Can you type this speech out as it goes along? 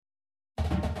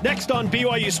Next on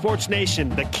BYU Sports Nation,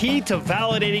 the key to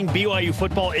validating BYU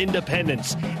football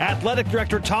independence. Athletic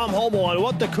Director Tom Holmoe on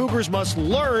what the Cougars must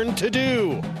learn to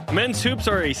do. Men's hoops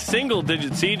are a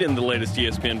single-digit seed in the latest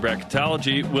ESPN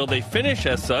bracketology. Will they finish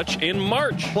as such in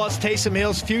March? Plus, Taysom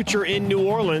Hill's future in New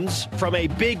Orleans from a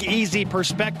Big Easy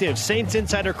perspective. Saints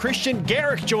insider Kristian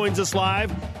Garic joins us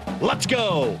live. Let's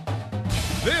go.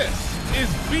 This is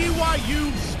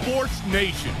BYU Sports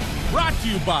Nation, brought to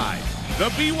you by The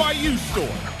BYU Store,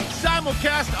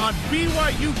 simulcast on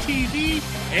BYU TV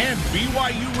and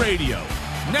BYU Radio.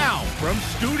 Now, from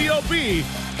Studio B,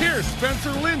 here's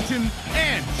Spencer Linton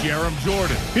and Jarom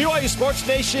Jordan. BYU Sports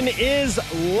Nation is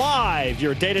live.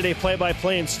 Your day-to-day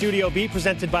play-by-play in Studio B,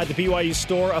 presented by the BYU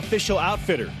Store, official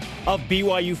outfitter of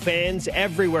BYU fans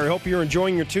everywhere. Hope you're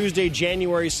enjoying your Tuesday,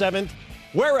 January 7th.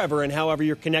 Wherever and however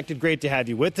you're connected, great to have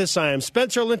you with us. I am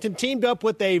Spencer Linton, teamed up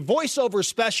with a voiceover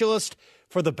specialist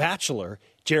for The Bachelor,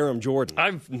 Jarom Jordan.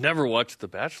 I've never watched The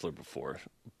Bachelor before.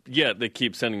 Yet they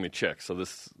keep sending me checks, so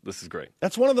this is great.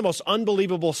 That's one of the most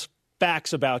unbelievable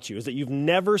facts about you, is that you've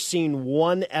never seen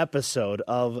one episode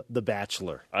of The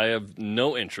Bachelor. I have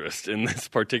no interest in this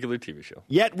particular TV show.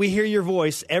 Yet we hear your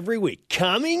voice every week.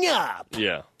 Coming up.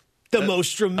 Yeah. The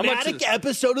most dramatic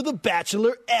episode of The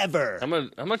Bachelor ever.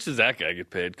 How much does that guy get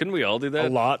paid? Couldn't we all do that? A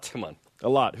lot. Come on. A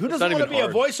lot. Who doesn't want to be a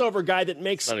voiceover guy that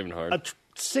makes not even hard. A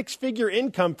six-figure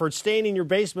income for staying in your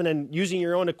basement and using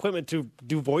your own equipment to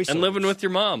do voiceovers? And living with your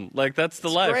mom. Like, that's the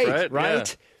life, great,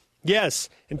 right? Yeah. Yes.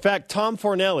 In fact, Tom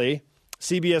Fornelli,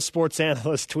 CBS sports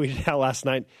analyst, tweeted out last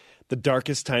night, the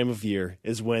darkest time of year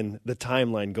is when the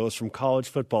timeline goes from college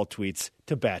football tweets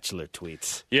to Bachelor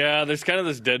tweets. Yeah, there's kind of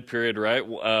this dead period, right?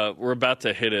 We're about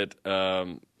to hit it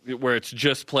where it's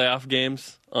just playoff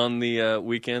games on the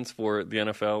weekends for the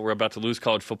NFL. We're about to lose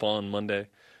college football on Monday.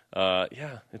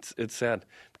 It's sad.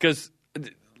 Because,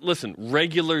 listen,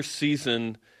 regular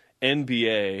season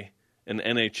NBA and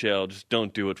NHL just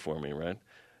don't do it for me, right?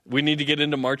 We need to get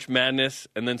into March Madness,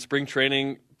 and then spring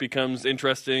training becomes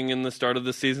interesting in the start of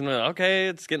the season. Okay,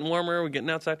 it's getting warmer. We're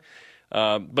getting outside.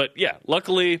 But, yeah,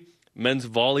 luckily, men's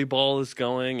volleyball is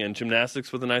going, and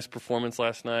gymnastics with a nice performance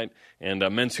last night, and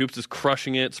men's hoops is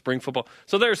crushing it, spring football.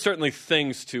 So there are certainly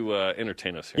things to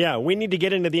entertain us here. Yeah, we need to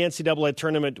get into the NCAA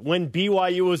tournament when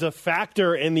BYU was a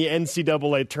factor in the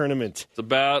NCAA tournament. It's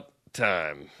about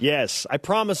time. Yes, I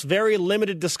promise very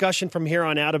limited discussion from here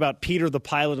on out about Peter the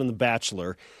Pilot and The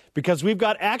Bachelor, because we've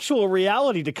got actual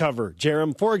reality to cover,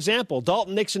 Jarom. For example,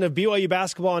 Dalton Nixon of BYU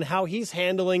basketball and how he's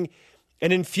handling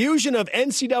an infusion of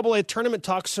NCAA tournament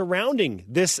talk surrounding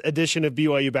this edition of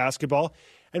BYU basketball.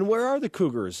 And where are the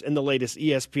Cougars in the latest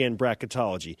ESPN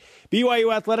bracketology?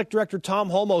 BYU Athletic Director Tom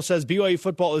Holmoe says BYU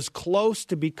football is close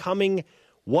to becoming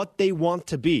what they want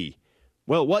to be.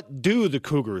 Well, what do the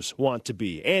Cougars want to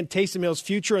be? And Taysom Hill's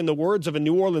future in the words of a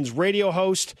New Orleans radio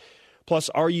host. Plus,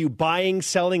 are you buying,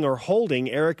 selling, or holding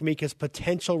Eric Mika's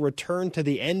potential return to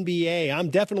the NBA? I'm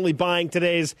definitely buying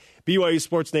today's BYU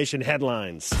Sports Nation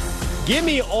headlines. Give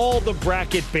me all the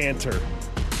bracket banter.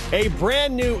 A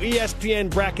brand new ESPN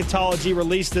bracketology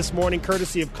released this morning,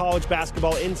 courtesy of college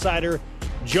basketball insider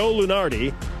Joe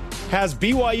Lunardi, has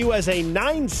BYU as a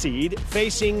 9 seed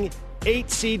facing 8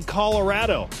 seed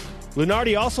Colorado.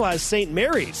 Lunardi also has St.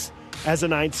 Mary's as a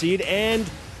 9 seed and,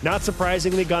 not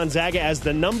surprisingly, Gonzaga as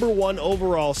the number 1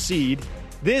 overall seed.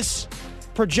 This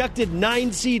projected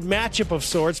 9 seed matchup of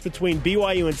sorts between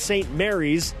BYU and St.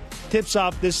 Mary's tips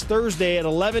off this Thursday at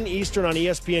 11 Eastern on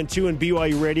ESPN2 and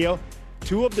BYU Radio.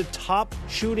 2 of the top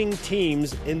shooting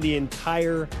teams in the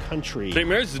entire country. St.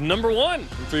 Mary's is number 1 in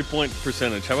three-point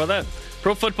percentage. How about that?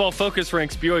 Pro Football Focus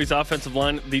ranks BYU's offensive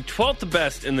line the 12th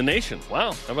best in the nation.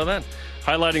 Wow, how about that?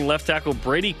 Highlighting left tackle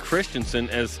Brady Christensen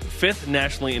as 5th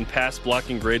nationally in pass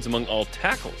blocking grades among all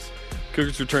tackles.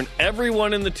 Cougars return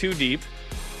everyone in the 2 deep,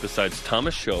 besides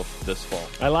Thomas Schoaf this fall.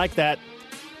 I like that.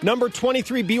 Number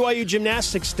 23 BYU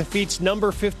Gymnastics defeats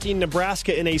number 15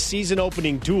 Nebraska in a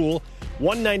season-opening duel,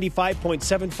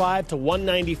 195.75 to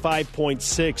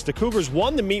 195.6. The Cougars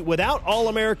won the meet without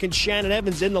All-American Shannon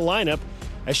Evans in the lineup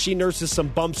as she nurses some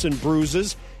bumps and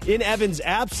bruises. In Evans'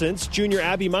 absence, junior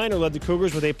Abby Minor led the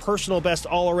Cougars with a personal best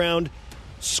all-around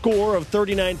score of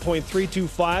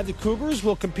 39.325. The Cougars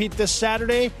will compete this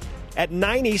Saturday at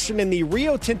 9 Eastern in the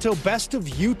Rio Tinto Best of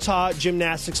Utah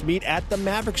Gymnastics meet at the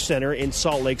Maverick Center in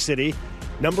Salt Lake City.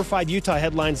 Number 5 Utah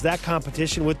headlines that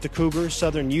competition with the Cougars,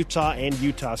 Southern Utah, and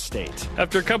Utah State.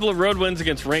 After a couple of road wins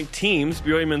against ranked teams,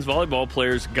 BYU men's volleyball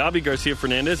players Gabi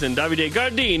Garcia-Fernandez and Davide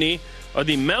Gardini are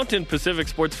the Mountain Pacific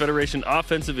Sports Federation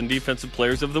Offensive and Defensive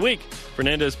Players of the Week.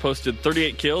 Fernandez posted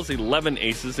 38 kills, 11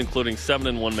 aces, including 7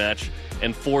 in one match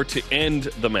and 4 to end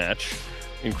the match.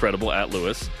 incredible, at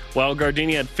Lewis, while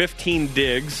Gardini had 15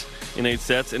 digs in 8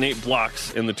 sets and 8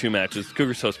 blocks in the 2 matches. The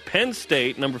Cougars host Penn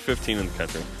State, number 15 in the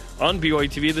country, on BYU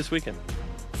TV this weekend.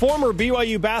 Former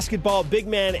BYU basketball big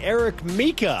man Eric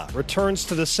Mika returns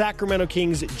to the Sacramento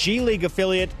Kings G League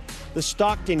affiliate, the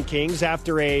Stockton Kings,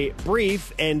 after a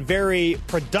brief and very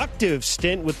productive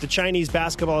stint with the Chinese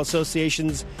Basketball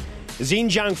Association's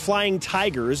Xinjiang Flying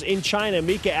Tigers. In China,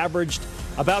 Mika averaged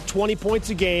about 20 points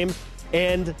a game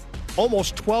and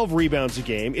almost 12 rebounds a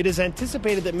game. It is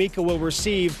anticipated that Mika will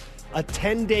receive a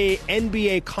 10-day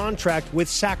NBA contract with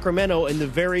Sacramento in the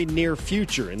very near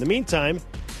future. In the meantime,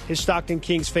 his Stockton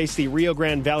Kings face the Rio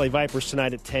Grande Valley Vipers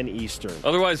tonight at 10 Eastern.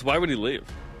 Otherwise, why would he leave?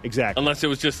 Exactly. Unless it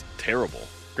was just terrible.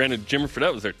 Granted, Jimmer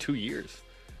Fredette was there 2 years.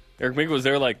 Eric Mika was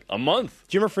there like a month.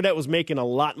 Jimmer Fredette was making a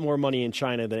lot more money in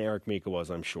China than Eric Mika was,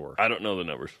 I'm sure. I don't know the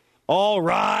numbers. All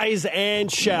rise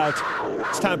and shout.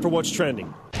 It's time for What's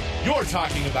Trending. You're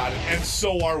talking about it, and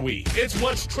so are we. It's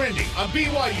What's Trending on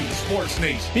BYU Sports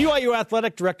Nation. BYU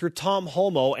Athletic Director Tom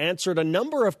Holmoe answered a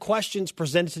number of questions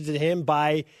presented to him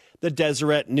by the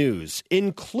Deseret News,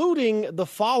 including the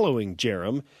following,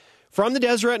 Jarom. From the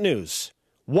Deseret News,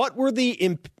 what were the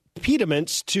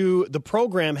impediments to the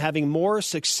program having more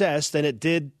success than it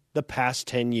did the past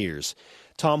 10 years?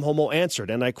 Tom Holmoe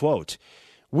answered, and I quote,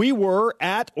 "We were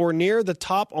at or near the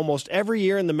top almost every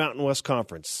year in the Mountain West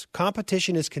Conference.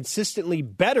 Competition is consistently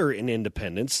better in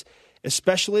Independence,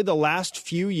 especially the last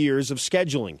few years of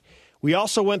scheduling. We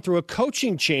also went through a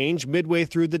coaching change midway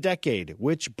through the decade,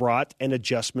 which brought an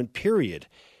adjustment period.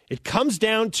 It comes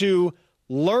down to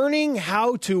learning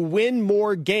how to win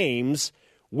more games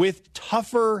with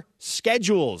tougher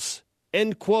schedules."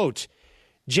 End quote.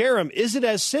 Jarom, is it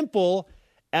as simple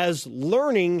as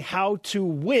learning how to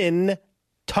win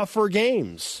tougher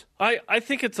games? I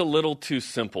think it's a little too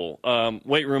simple.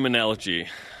 Weight room analogy.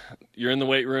 You're in the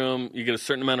weight room, you get a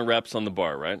certain amount of reps on the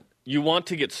bar, right? You want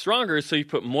to get stronger, so you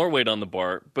put more weight on the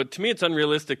bar. But to me, it's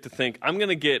unrealistic to think I'm going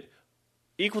to get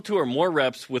equal to or more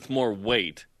reps with more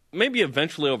weight. Maybe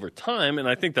eventually over time, and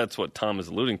I think that's what Tom is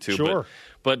alluding to. Sure.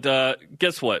 But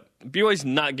guess what? BYU's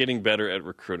not getting better at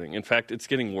recruiting. In fact, it's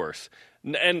getting worse.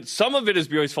 And some of it is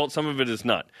BYU's fault, some of it is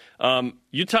not.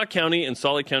 Utah County and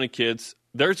Salt Lake County kids,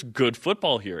 there's good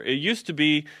football here. It used to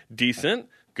be decent,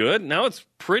 good. Now it's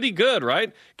pretty good,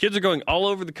 right? Kids are going all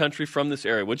over the country from this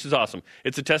area, which is awesome.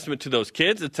 It's a testament to those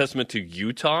kids. It's a testament to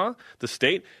Utah, the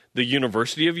state, the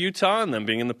University of Utah, and them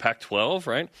being in the Pac-12,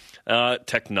 right?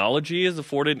 Technology has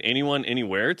afforded anyone,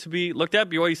 anywhere to be looked at.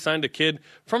 BYU signed a kid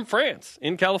from France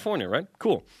in California, right?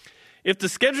 Cool. If the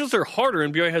schedules are harder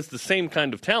and BYU has the same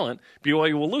kind of talent,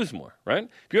 BYU will lose more, right?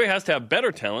 BYU has to have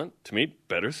better talent to meet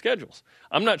better schedules.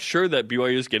 I'm not sure that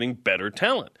BYU is getting better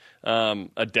talent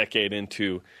a decade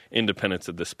into independence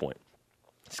at this point.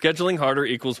 Scheduling harder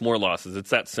equals more losses. It's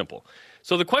that simple.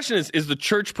 So the question is the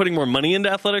church putting more money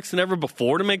into athletics than ever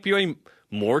before to make BYU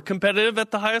more competitive at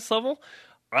the highest level?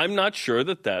 I'm not sure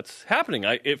that that's happening.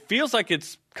 It feels like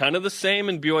it's kind of the same,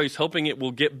 and BYU is hoping it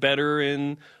will get better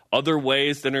in other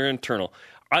ways than are internal.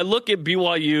 I look at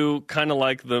BYU kind of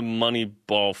like the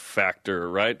Moneyball factor,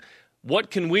 right? What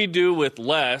can we do with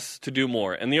less to do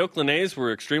more? And the Oakland A's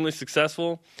were extremely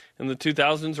successful in the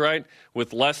 2000s, right?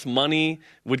 With less money,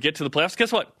 would get to the playoffs.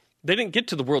 Guess what? They didn't get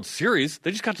to the World Series.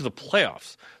 They just got to the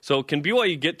playoffs. So can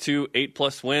BYU get to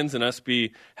 8+ wins and us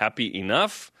be happy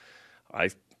enough?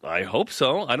 I hope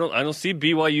so. I don't see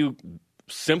BYU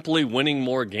simply winning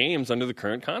more games under the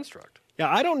current construct. Yeah,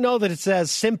 I don't know that it's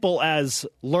as simple as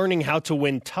learning how to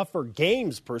win tougher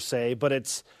games per se, but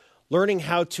it's learning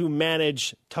how to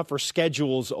manage tougher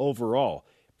schedules overall.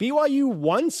 BYU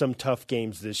won some tough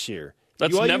games this year.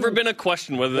 That's never been a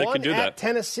question whether they could do that.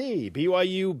 Tennessee.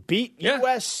 BYU beat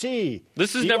USC.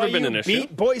 This has never been an issue.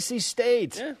 Beat Boise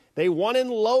State. Yeah. They won in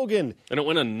Logan. They don't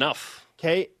win enough.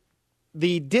 Okay.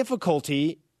 The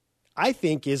difficulty, I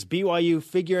think, is BYU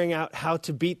figuring out how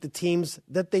to beat the teams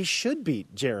that they should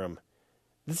beat, Jarom.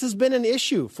 This has been an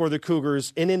issue for the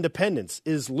Cougars in Independence,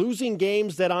 is losing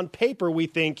games that on paper we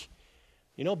think,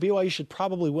 BYU should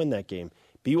probably win that game.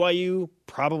 BYU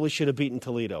probably should have beaten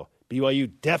Toledo.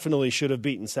 BYU definitely should have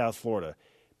beaten South Florida.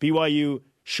 BYU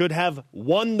should have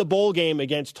won the bowl game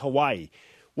against Hawaii.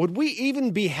 Would we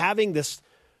even be having this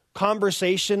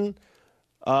conversation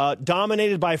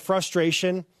dominated by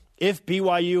frustration if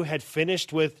BYU had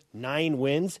finished with 9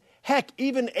 wins? Heck,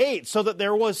 even 8, so that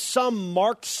there was some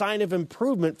marked sign of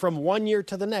improvement from one year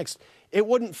to the next. It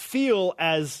wouldn't feel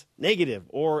as negative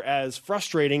or as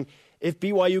frustrating if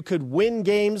BYU could win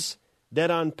games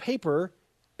that on paper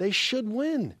they should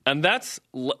win. And that's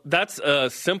a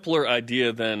simpler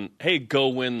idea than, hey, go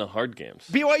win the hard games.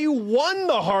 BYU won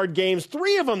the hard games,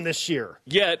 3 of them this year.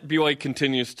 Yet BYU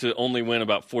continues to only win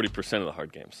about 40% of the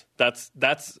hard games. That's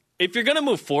if you're going to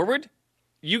move forward,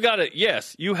 you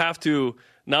have to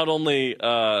not only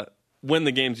win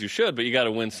the games you should, but you got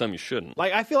to win some you shouldn't.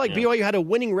 Like, I feel like BYU had a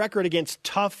winning record against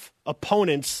tough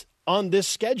opponents on this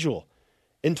schedule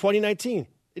in 2019.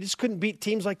 They just couldn't beat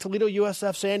teams like Toledo,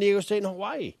 USF, San Diego State, and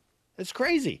Hawaii. It's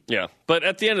crazy. Yeah, but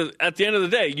at the end of the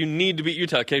day, you need to beat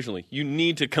Utah occasionally. You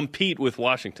need to compete with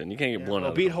Washington. You can't get blown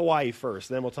out. Beat Hawaii first,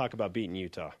 then we'll talk about beating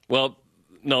Utah. Well,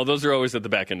 no, those are always at the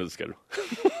back end of the schedule.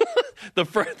 The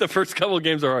first couple of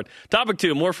games are hard. Topic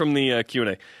 2, more from the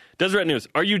Q&A. Deseret News.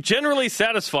 Are you generally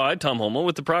satisfied, Tom Homo,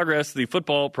 with the progress the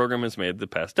football program has made the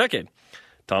past decade?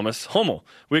 Thomas Homo.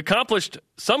 We accomplished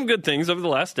some good things over the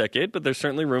last decade, but there's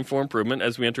certainly room for improvement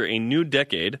as we enter a new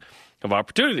decade of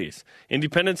opportunities.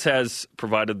 Independence has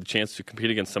provided the chance to compete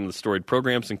against some of the storied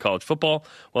programs in college football.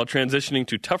 While transitioning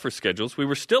to tougher schedules, we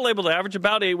were still able to average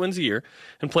about 8 wins a year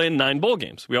and play in 9 bowl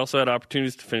games. We also had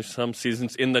opportunities to finish some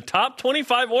seasons in the top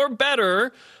 25 or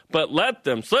better, but let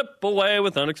them slip away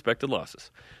with unexpected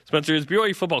losses. Spencer, is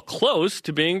BYU football close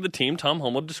to being the team Tom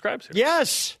Homo describes here?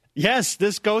 Yes,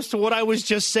 this goes to what I was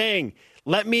just saying.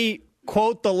 Let me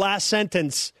quote the last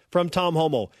sentence from Tom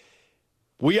Homo.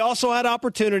 We also had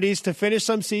opportunities to finish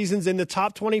some seasons in the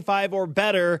top 25 or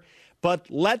better,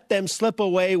 but let them slip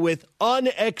away with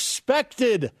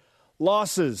unexpected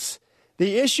losses.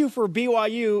 The issue for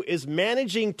BYU is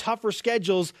managing tougher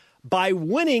schedules by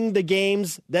winning the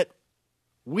games that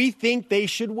we think they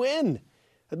should win.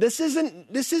 This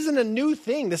isn't a new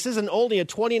thing. This isn't only a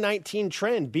 2019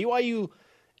 trend. BYU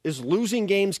is losing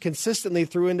games consistently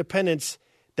through independence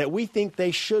that we think they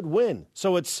should win.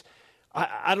 So it's,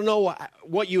 I don't know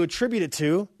what you attribute it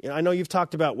to. I know you've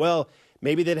talked about, well,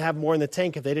 maybe they'd have more in the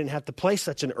tank if they didn't have to play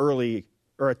such an early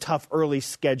or a tough early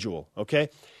schedule, okay?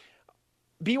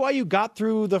 BYU got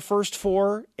through the first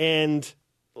 4 and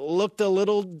looked a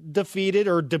little defeated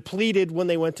or depleted when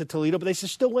they went to Toledo, but they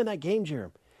should still win that game,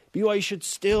 Jarom. BYU should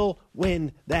still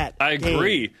win that game.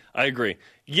 I agree.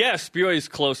 Yes, BYU is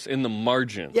close in the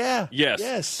margin. Yeah.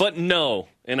 Yes. But no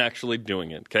in actually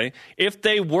doing it, okay? If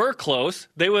they were close,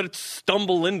 they would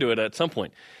stumble into it at some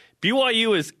point.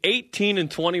 BYU is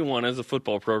 18-21 as a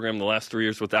football program the last 3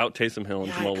 years without Taysom Hill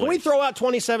and Jamal. Can we throw out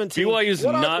 2017? BYU's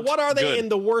not What are they good. In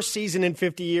the worst season in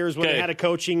 50 years when they had a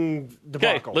coaching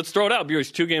debacle? Okay, let's throw it out.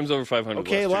 BYU's 2 games over 500.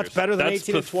 Okay, well, that's better than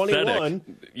 18-21.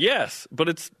 Yes, but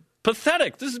it's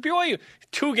pathetic. This is BYU.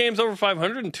 2 games over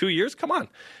 500 in 2 years? Come on.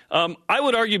 I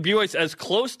would argue BYU's as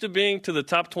close to being to the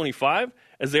top 25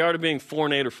 as they are to being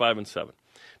 4-8 or 5-7.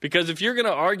 Because if you're going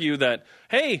to argue that,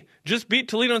 hey, just beat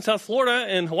Toledo and South Florida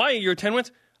and Hawaii, you're 10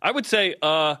 wins, I would say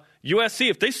USC,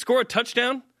 if they score a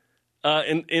touchdown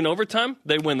in overtime,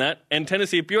 they win that. And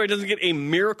Tennessee, if BYU doesn't get a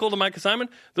miracle to Micah Simon,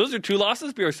 those are 2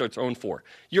 losses. BYU starts 0-4.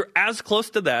 You're as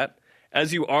close to that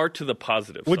as you are to the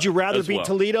positive. Would you rather beat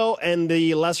Toledo and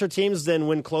the lesser teams than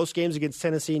win close games against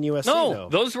Tennessee and USC? No,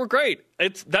 those were great.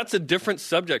 That's a different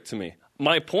subject to me.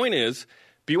 My point is,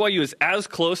 BYU is as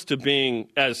close to firing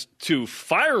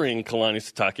Kalani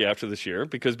Sitake after this year,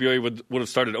 because BYU would have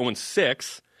started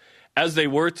 0-6, as they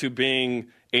were to being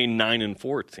a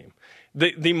 9-4 team.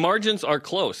 The margins are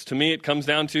close. To me, it comes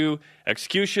down to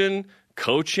execution,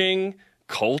 coaching,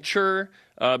 culture.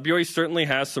 BYU certainly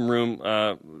has some room,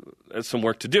 some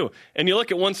work to do. And you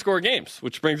look at 1-score games,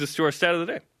 which brings us to our stat of the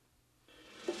day.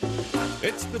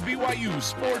 It's the BYU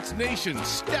Sports Nation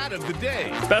stat of the day.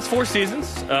 Past 4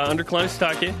 seasons under Kalani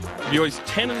Sitake, BYU's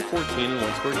 10-14 in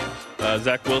 1-score games.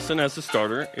 Zach Wilson as the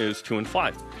starter is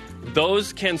 2-5.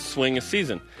 Those can swing a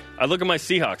season. I look at my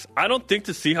Seahawks. I don't think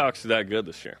the Seahawks are that good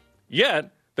this year.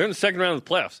 Yet, they're in the second round of the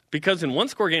playoffs, because in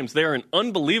 1-score games, they are an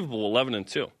unbelievable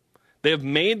 11-2. They have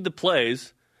made the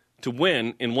plays to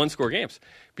win in 1-score games.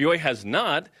 BYU has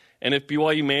not. And if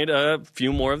BYU made a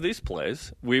few more of these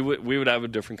plays, we would have a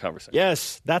different conversation.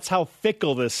 Yes, that's how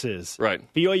fickle this is. Right.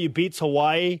 BYU beats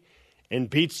Hawaii and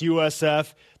beats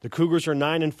USF. The Cougars are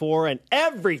 9-4, and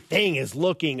everything is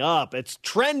looking up. It's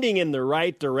trending in the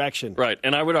right direction. Right.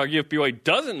 And I would argue if BYU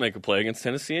doesn't make a play against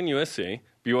Tennessee and USC,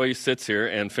 BYU sits here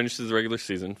and finishes the regular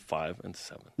season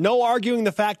 5-7. No arguing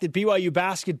the fact that BYU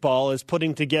basketball is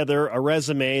putting together a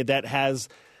resume that has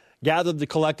gathered the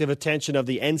collective attention of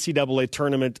the NCAA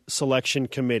Tournament Selection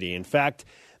Committee. In fact,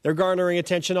 they're garnering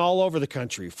attention all over the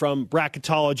country, from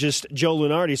bracketologist Joe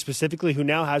Lunardi specifically, who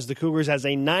now has the Cougars as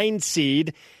a 9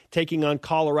 seed, taking on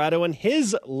Colorado in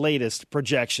his latest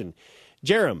projection.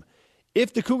 Jarom,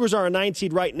 if the Cougars are a 9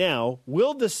 seed right now,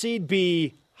 will the seed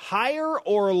be higher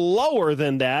or lower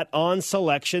than that on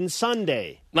Selection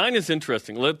Sunday? 9 is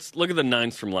interesting. Let's look at the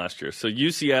 9s from last year. So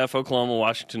UCF, Oklahoma,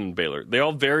 Washington, and Baylor. They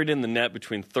all varied in the net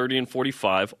between 30 and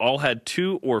 45. All had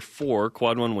 2 or 4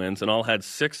 quad 1 wins, and all had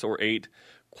 6 or 8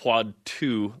 quad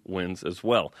 2 wins as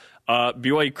well.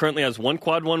 BYU currently has 1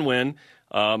 quad 1 win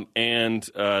and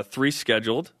 3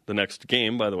 scheduled. The next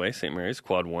game, by the way, St. Mary's,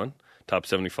 quad 1, top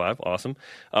 75. Awesome.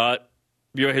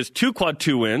 BYU has 2 quad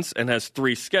 2 wins and has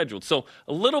 3 scheduled. So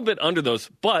a little bit under those,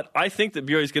 but I think that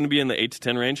BYU is going to be in the 8 to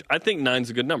 10 range. I think 9 is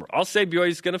a good number. I'll say BYU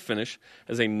is going to finish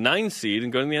as a 9 seed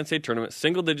and go to the NCAA tournament,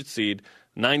 single-digit seed,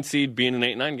 9 seed being an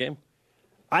 8-9 game.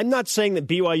 I'm not saying that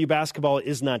BYU basketball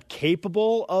is not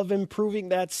capable of improving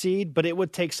that seed, but it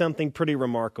would take something pretty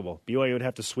remarkable. BYU would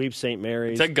have to sweep St.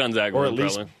 Mary's. Take Gonzaga. Or at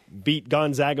least beat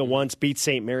Gonzaga once, beat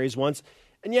St. Mary's once.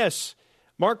 And yes,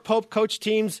 Mark Pope coach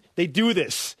teams, they do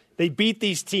this. They beat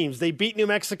these teams. They beat New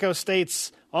Mexico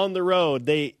State's on the road.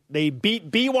 They beat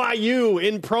BYU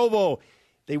in Provo.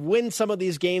 They win some of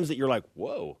these games that you're like,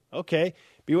 whoa, okay.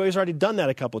 BYU's already done that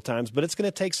a couple of times, but it's going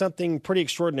to take something pretty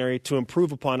extraordinary to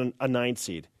improve upon a 9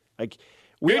 seed. Like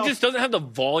BYU just doesn't have the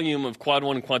volume of quad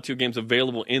 1 and quad 2 games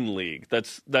available in league.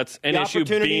 That's an issue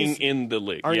being in the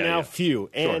league. Are now few,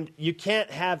 and you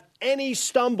can't have any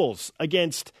stumbles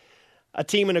against a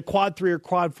team in a quad 3 or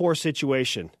quad 4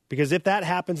 situation. Because if that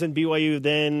happens, then BYU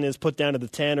then is put down to the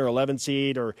 10 or 11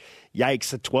 seed, or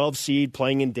yikes, a 12 seed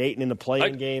playing in Dayton in the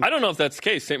play-in game. I don't know if that's the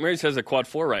case. St. Mary's has a quad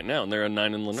 4 right now, and they're a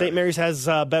 9 in Lenoir. St. Mary's has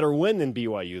a better win than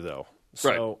BYU, though.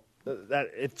 So that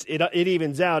it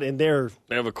evens out in their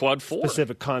they have a quad 4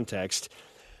 specific context.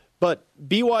 But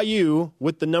BYU,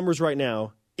 with the numbers right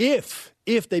now, if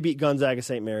they beat Gonzaga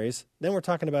St. Mary's, then we're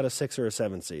talking about a 6 or a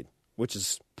 7 seed, which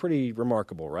is pretty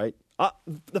remarkable, right?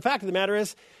 The fact of the matter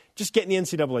is, just get in the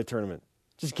NCAA tournament.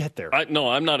 Just get there. No,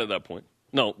 I'm not at that point.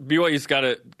 No, BYU's got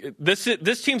to –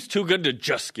 this team's too good to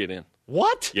just get in.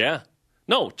 What? Yeah.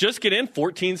 No, just get in,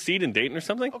 14 seed in Dayton or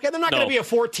something. Okay, they're not going to be a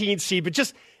 14 seed, but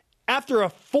just after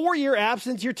a 4-year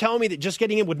absence, you're telling me that just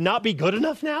getting in would not be good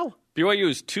enough now? BYU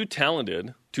is too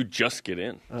talented to just get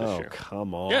in this year.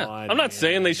 Come on. Yeah, I'm not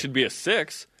saying they should be a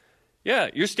 6.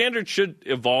 Yeah, your standards should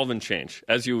evolve and change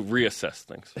as you reassess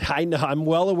things. I know. I'm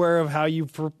well aware of how you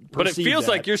But it feels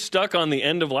that. like you're stuck on the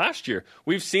end of last year.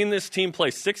 We've seen this team play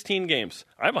 16 games.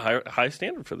 I have a high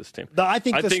standard for this team. I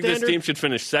think this team should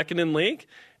finish second in league,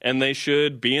 and they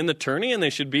should be in the tourney, and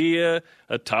they should be a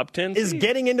top 10 Is seed.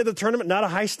 getting into the tournament not a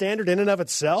high standard in and of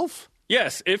itself?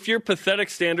 Yes, if your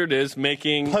pathetic standard is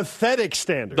making pathetic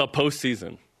standard the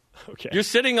postseason. Okay. You're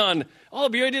sitting on,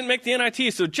 BYU didn't make the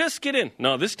NIT, so just get in.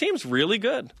 No, this team's really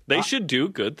good. They should do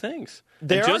good things.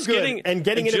 They are good, and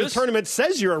getting into the tournament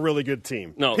says you're a really good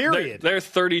team. No, period. They're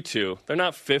 32. They're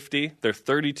not 50. They're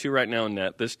 32 right now in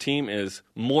net. This team is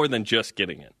more than just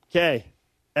getting in. Okay.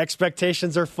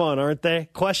 Expectations are fun, aren't they?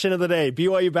 Question of the day.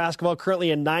 BYU basketball currently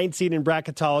a 9 seed in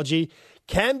bracketology.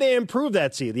 Can they improve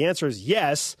that seed? The answer is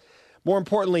yes. More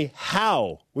importantly,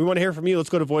 how? We want to hear from you.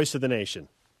 Let's go to Voice of the Nation.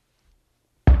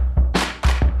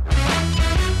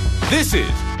 This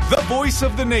is the Voice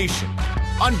of the Nation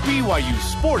on BYU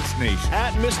Sports Nation.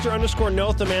 At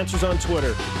Mr._Notham answers on Twitter.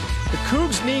 The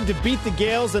Cougs need to beat the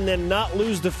Gales and then not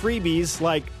lose the freebies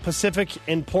like Pacific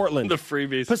and Portland. The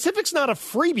freebies. Pacific's not a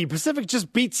freebie. Pacific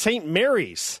just beat St.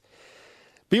 Mary's.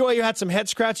 BYU had some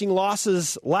head-scratching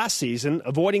losses last season.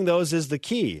 Avoiding those is the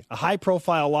key. A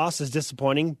high-profile loss is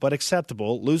disappointing, but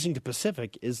acceptable. Losing to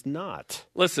Pacific is not.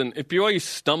 Listen, if BYU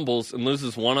stumbles and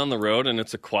loses one on the road and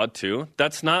it's a quad 2,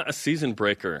 that's not a season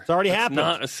breaker. It's already happened.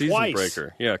 Not a season twice.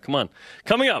 breaker. Yeah, come on.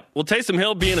 Coming up, will Taysom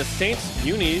Hill be in a Saints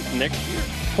uni next year?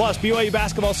 Plus, BYU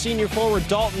basketball senior forward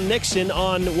Dalton Nixon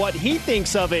on what he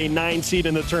thinks of a 9 seed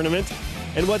in the tournament.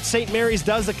 And what St. Mary's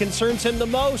does that concerns him the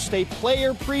most, a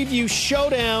player preview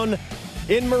showdown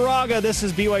in Moraga. This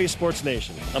is BYU Sports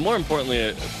Nation. I'm more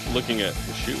importantly looking at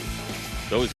the shoes.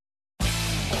 Those.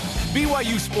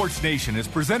 BYU Sports Nation is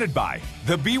presented by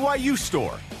The BYU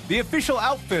Store, the official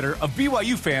outfitter of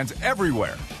BYU fans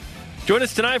everywhere. Join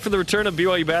us tonight for the return of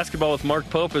BYU basketball with Mark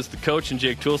Pope as the coach, and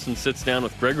Jake Toulson sits down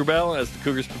with Greg Wrubell as the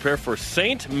Cougars prepare for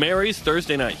St. Mary's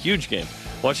Thursday night. Huge game.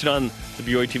 Watch it on the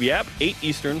BYU TV app, 8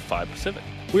 Eastern, 5 Pacific.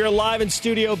 We are live in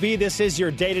Studio B. This is your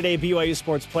day-to-day BYU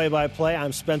Sports play-by-play.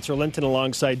 I'm Spencer Linton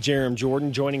alongside Jarom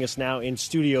Jordan. Joining us now in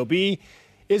Studio B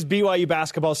is BYU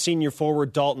basketball senior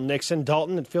forward Dalton Nixon.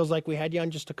 Dalton, it feels like we had you on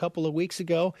just a couple of weeks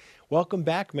ago. Welcome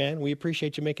back, man. We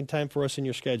appreciate you making time for us in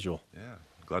your schedule. Yeah,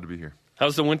 glad to be here.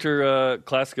 How's the winter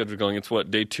class schedule going? It's what,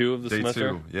 day 2 of the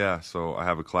semester? Day 2, yeah. So I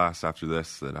have a class after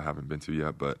this that I haven't been to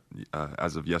yet, but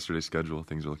as of yesterday's schedule,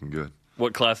 things are looking good.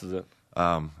 What class is it?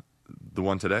 The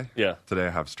one today? Yeah. Today I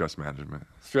have stress management.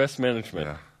 Stress management.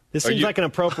 Yeah. This seems like an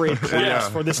appropriate class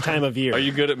for this time of year. Are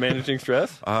you good at managing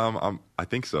stress? I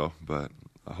think so, but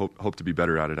I hope to be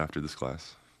better at it after this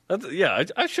class.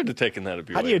 I should have taken that at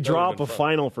BYU. How do you draw up a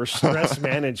final for stress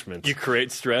management? You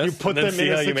create stress. You put and then them see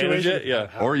in a how you manage situation? it.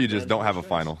 Yeah. Or you just don't have a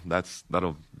final.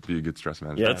 That'll be a good stress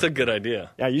management. That's a good idea.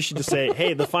 Yeah, you should just say,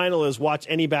 hey, the final is watch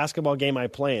any basketball game I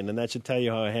play in, and that should tell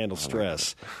you how I handle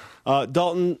stress.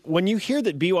 Dalton, when you hear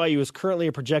that BYU is currently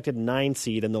a projected 9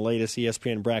 seed in the latest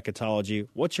ESPN bracketology,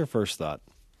 what's your first thought?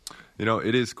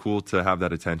 It is cool to have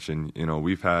that attention.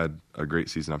 We've had a great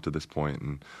season up to this point,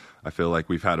 and I feel like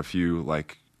we've had a few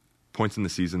points in the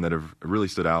season that have really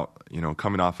stood out.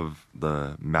 Coming off of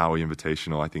the Maui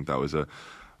Invitational, I think that was a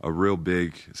real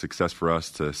big success for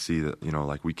us to see that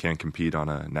we can compete on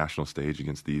a national stage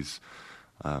against these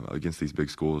big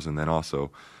schools, and then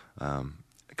also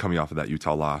coming off of that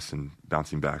Utah loss and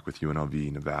bouncing back with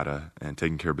UNLV, Nevada, and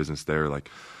taking care of business there.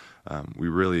 We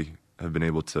really have been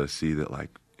able to see that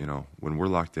when we're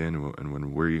locked in and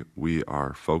when we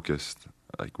are focused,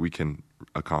 we can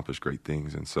accomplish great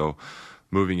things. And so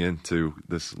moving into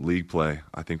this league play,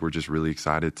 I think we're just really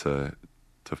excited to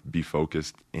be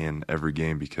focused in every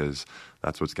game, because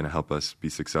that's what's going to help us be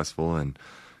successful. And,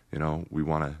 we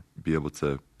want to be able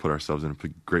to put ourselves in a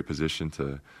great position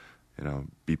to,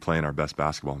 be playing our best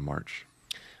basketball in March.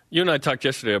 You and I talked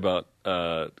yesterday about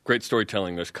great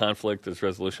storytelling. There's conflict, there's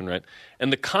resolution, right?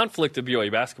 And the conflict of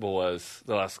BYU basketball was,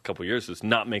 the last couple of years, was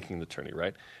not making the tourney,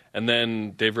 right? And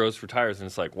then Dave Rose retires, and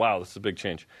it's like, wow, this is a big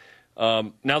change.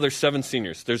 Now there's 7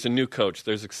 seniors. There's a new coach.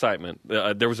 There's excitement.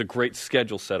 There was a great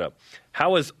schedule set up.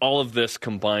 How has all of this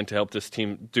combined to help this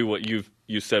team do what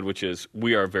you said, which is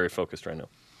we are very focused right now?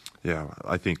 Yeah,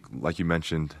 I think, like you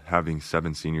mentioned, having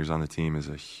 7 seniors on the team is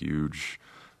a huge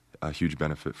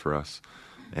benefit for us.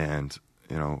 And,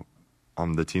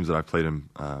 on the teams that I've played in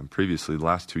previously, the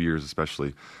last 2 years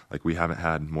especially, we haven't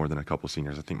had more than a couple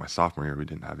seniors. I think my sophomore year we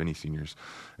didn't have any seniors.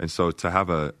 And so to have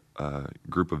a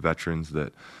group of veterans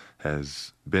that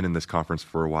has been in this conference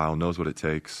for a while, knows what it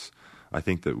takes, I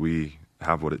think that we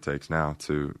have what it takes now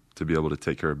to be able to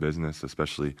take care of business,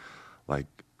 especially the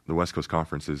West Coast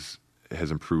Conference has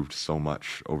improved so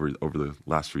much over the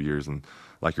last few years. And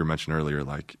like you mentioned earlier,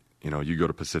 you go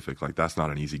to Pacific, that's not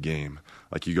an easy game.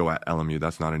 You go at LMU,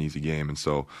 that's not an easy game. And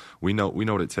so we know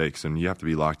what it takes, and you have to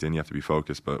be locked in, you have to be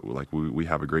focused, but we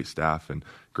have a great staff and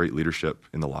great leadership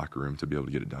in the locker room to be able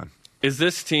to get it done. Is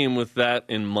this team, with that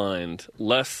in mind,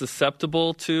 less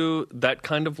susceptible to that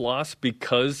kind of loss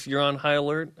because you're on high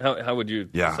alert? How would you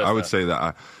assess that? I would say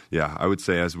that. I would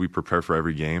say as we prepare for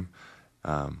every game,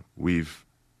 we've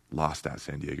lost at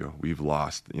San Diego. We've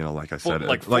lost, like I said,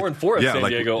 4-4 at San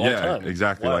Diego all time.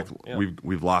 Exactly. Wow.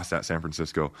 We've lost at San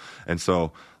Francisco, and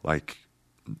so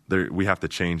we have to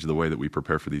change the way that we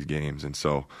prepare for these games. And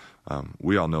so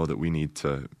we all know that we need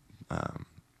to,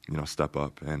 step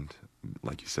up and,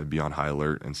 like you said, be on high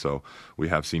alert. And so we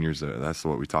have seniors. That's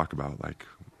what we talk about.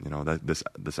 That this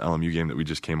LMU game that we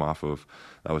just came off of,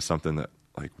 that was something that.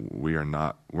 We're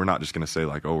not just going to say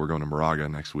we're going to Moraga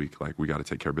next week. We got to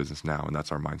take care of business now, and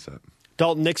that's our mindset.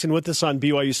 Dalton Nixon with us on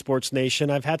BYU Sports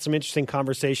Nation. I've had some interesting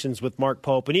conversations with Mark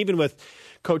Pope and even with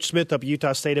Coach Smith up at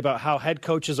Utah State about how head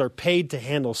coaches are paid to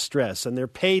handle stress and they're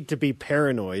paid to be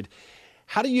paranoid.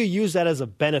 How do you use that as a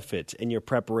benefit in your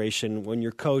preparation when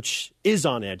your coach is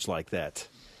on edge like that?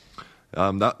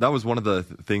 That was one of the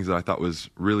things that I thought was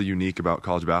really unique about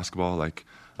college basketball.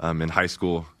 In high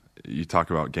school, you talk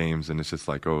about games and it's just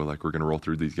we're going to roll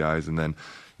through these guys. And then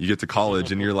you get to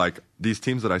college and you're these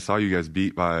teams that I saw you guys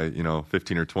beat by,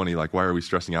 15 or 20, why are we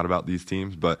stressing out about these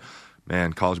teams? But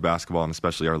man, college basketball, and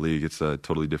especially our league, it's a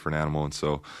totally different animal. And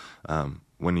so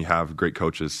when you have great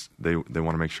coaches, they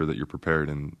want to make sure that you're prepared.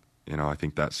 And, I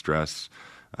think that stress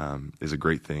is a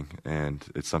great thing. And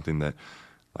it's something that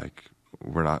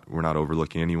we're not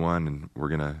overlooking anyone, and we're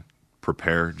going to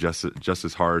prepare just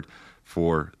as hard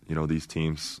for these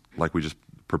teams we just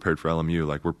prepared for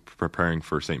LMU. We're preparing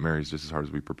for St. Mary's just as hard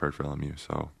as we prepared for LMU.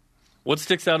 So, what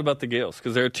sticks out about the Gales?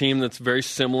 Because they're a team that's very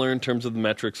similar in terms of the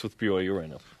metrics with BYU right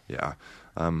now. Yeah,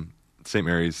 St.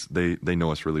 Mary's, they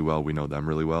know us really well. We know them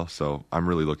really well. So I'm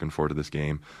really looking forward to this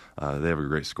game. They have a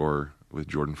great scorer with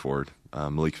Jordan Ford.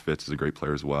 Malik Fitz is a great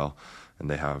player as well, and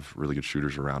they have really good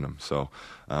shooters around him. So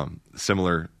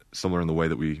similar in the way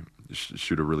that we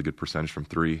shoot a really good percentage from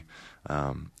 3.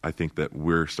 I think that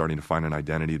we're starting to find an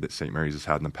identity that St. Mary's has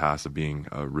had in the past of being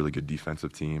a really good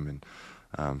defensive team.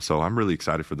 And so I'm really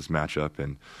excited for this matchup,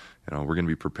 and we're going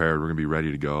to be prepared. We're going to be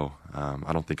ready to go.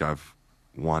 I don't think I've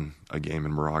won a game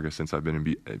in Moraga since I've been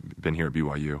here at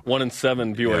BYU.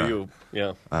 1-7 BYU,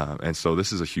 yeah. And so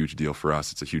this is a huge deal for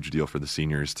us. It's a huge deal for the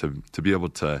seniors to be able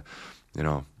to,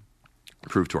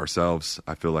 prove to ourselves.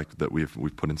 I feel like that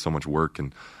we've put in so much work,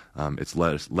 and it's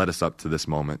led us up to this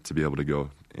moment to be able to go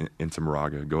into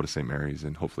Moraga, go to St. Mary's,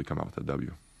 and hopefully come out with a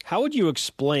W. How would you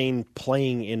explain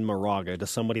playing in Moraga to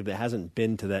somebody that hasn't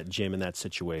been to that gym in that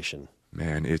situation?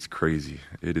 Man, it's crazy.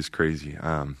 It is crazy.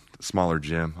 Smaller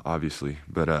gym, obviously,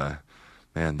 but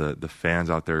man, the fans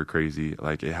out there are crazy.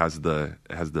 Like it has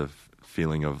the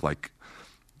feeling of like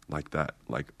that.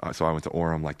 Like so, I went to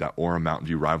Orem, like that Orem Mountain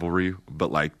View rivalry,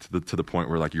 but like to the point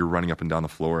where like you're running up and down the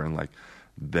floor and like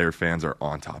their fans are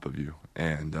on top of you,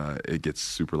 and it gets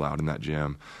super loud in that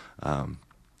gym.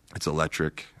 It's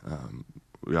electric.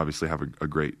 We obviously have a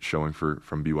great showing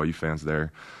from BYU fans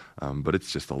there, but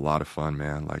it's just a lot of fun,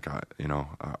 man. Like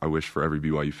I wish for every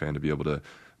BYU fan to be able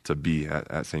to be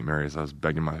at St. Mary's. I was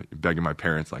begging my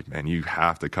parents, like, man, you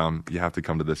have to come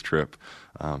to this trip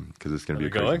because it's going to be a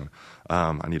crazy one.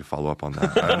 I need to follow up on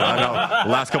that. I know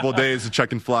the last couple of days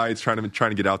checking flights, trying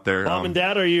to get out there. Mom and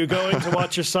Dad, are you going to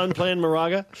watch your son play in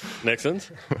Moraga?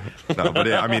 Nixon's? No,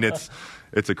 but I mean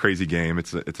it's a crazy game.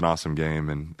 It's an awesome game,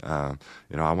 and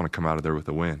I want to come out of there with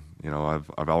a win.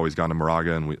 I've always gone to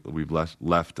Moraga, and we've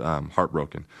left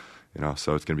heartbroken.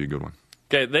 So it's going to be a good one.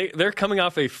 Okay, they're coming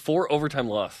off a 4 overtime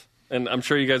loss, and I'm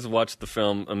sure you guys have watched the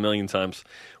film a million times.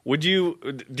 Do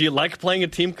you like playing a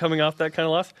team coming off that kind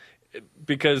of loss?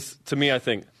 Because to me, I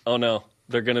think, oh no,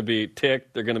 they're going to be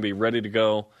ticked, they're going to be ready to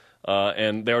go,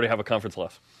 and they already have a conference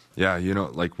loss. Yeah,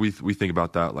 like we think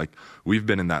about that. Like we've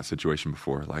been in that situation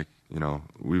before. Like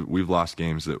we've lost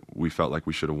games that we felt like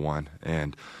we should have won,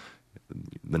 and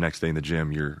the next day in the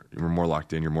gym, you're more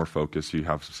locked in, you're more focused, you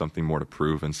have something more to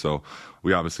prove, and so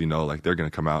we obviously know like they're going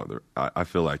to come out. I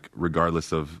feel like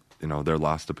regardless of their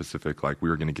loss to Pacific, like we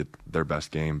were going to get their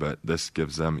best game, but this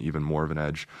gives them even more of an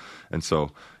edge, and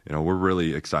so we're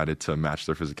really excited to match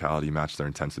their physicality, match their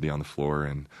intensity on the floor,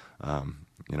 and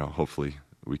hopefully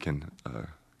we can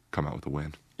come out with a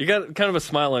win. You got kind of a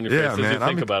smile on your face as you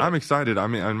think about it. I'm excited. I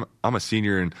mean, I'm a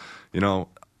senior, and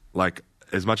like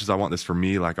as much as I want this for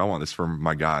me, like I want this for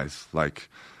my guys. Like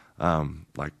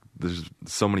there's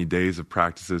so many days of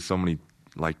practices, so many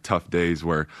like tough days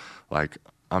where like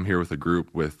I'm here with a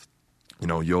group with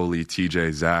Yoli,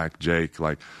 TJ, Zach, Jake.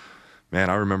 Like, man,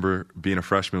 I remember being a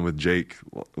freshman with Jake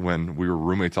when we were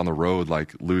roommates on the road,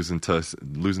 like losing to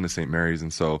St. Mary's.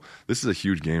 And so this is a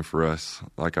huge game for us.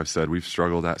 Like I've said, we've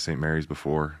struggled at St. Mary's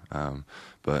before,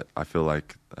 but I feel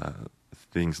like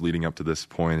things leading up to this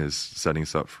point is setting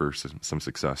us up for some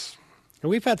success. And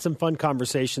we've had some fun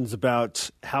conversations about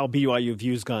how BYU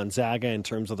views Gonzaga in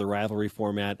terms of the rivalry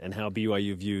format and how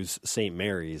BYU views St.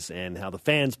 Mary's and how the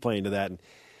fans play into that. And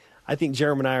I think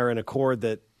Jarom and I are in accord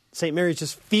that St. Mary's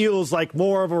just feels like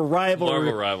more of a rivalry. More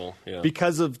of a rival, yeah.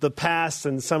 Because of the past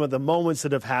and some of the moments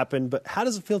that have happened. But how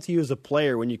does it feel to you as a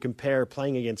player when you compare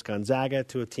playing against Gonzaga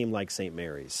to a team like St.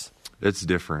 Mary's? It's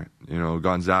different.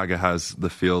 Gonzaga has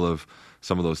the feel of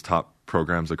some of those top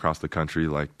programs across the country,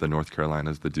 like the North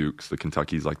Carolinas, the Dukes, the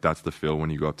Kentuckys. Like that's the feel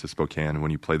when you go up to Spokane, when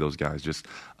you play those guys, just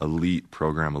elite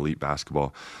program, elite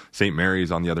basketball. St.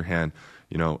 Mary's, on the other hand,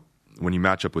 when you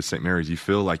match up with St. Mary's, you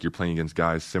feel like you're playing against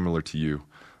guys similar to you.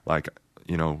 Like,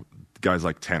 guys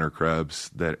like Tanner Krebs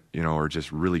that, are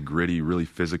just really gritty, really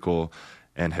physical,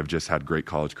 and have just had great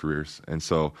college careers. And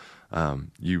so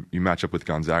you match up with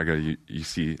Gonzaga, you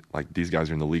see like these guys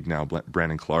are in the league now,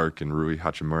 Brandon Clark and Rui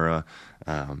Hachimura,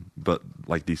 but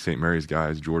like these St. Mary's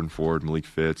guys, Jordan Ford, Malik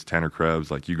Fitz, Tanner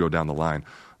Krebs, like you go down the line,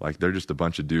 like they're just a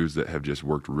bunch of dudes that have just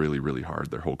worked really, really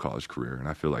hard their whole college career. And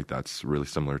I feel like that's really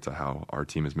similar to how our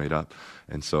team is made up.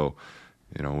 And so,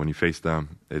 when you face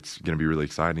them, it's going to be really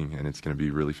exciting, and it's going to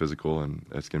be really physical, and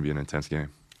it's going to be an intense game.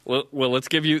 Well, let's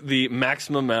give you the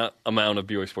maximum amount of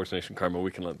BYU Sports Nation karma we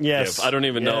can give. I don't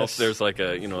even know if there's like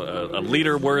a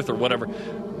leader worth or whatever.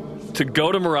 To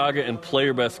go to Moraga and play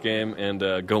your best game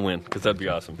and go win, because that'd be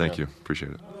awesome. Thank you.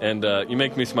 Appreciate it. And you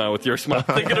make me smile with your smile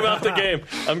thinking about the game.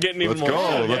 I'm getting even more.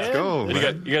 Let's go.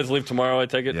 You guys leave tomorrow, I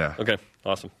take it? Yeah. Okay,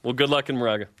 awesome. Well, good luck in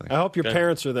Moraga. I hope your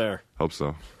parents are there. Hope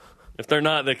so. If they're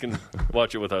not, they can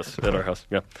watch it with us at our house.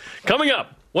 Yeah. Coming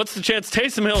up, what's the chance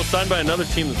Taysom Hill is signed by another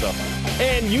team this offseason?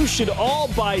 And you should all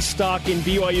buy stock in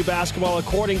BYU basketball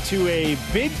according to a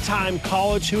big-time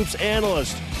college hoops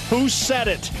analyst. Who said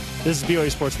it? This is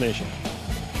BYU Sports Nation.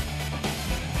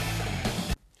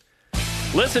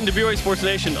 Listen to BYU Sports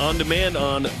Nation on demand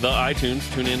on the iTunes,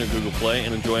 TuneIn, or Google Play,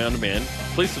 and enjoy on demand.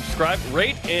 Please subscribe,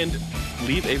 rate, and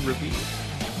leave a review.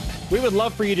 We would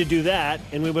love for you to do that,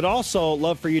 and we would also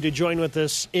love for you to join with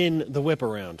us in the Whip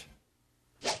Around.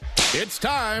 It's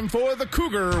time for the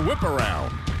Cougar Whip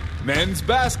Around. Men's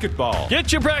basketball.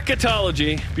 Get your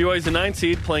bracketology. BYU's a 9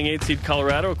 seed playing 8 seed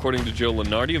Colorado, according to Joe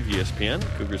Lunardi of ESPN.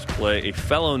 Cougars play a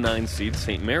fellow 9 seed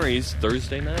St. Mary's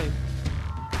Thursday night.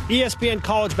 ESPN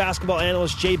college basketball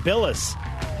analyst Jay Billis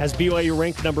has BYU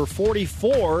ranked number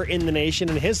 44 in the nation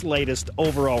in his latest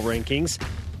overall rankings.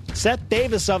 Seth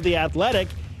Davis of The Athletic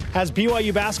has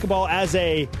BYU basketball as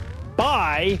a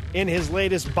buy in his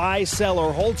latest buy, sell,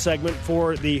 or hold segment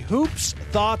for the Hoops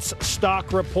Thoughts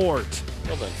Stock Report.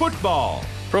 Well done. Football.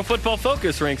 Pro Football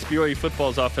Focus ranks BYU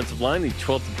football's offensive line the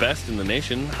 12th best in the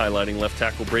nation, highlighting left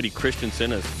tackle Brady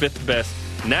Christensen as 5th best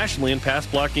nationally in pass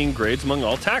blocking grades among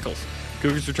all tackles.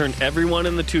 Cougars returned everyone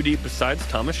in the 2 deep besides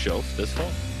Thomas Schoaf this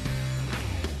fall.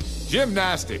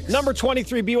 Gymnastics. Number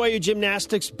 23 BYU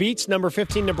Gymnastics beats number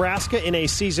 15 Nebraska in a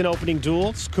season-opening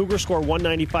duel. Cougars score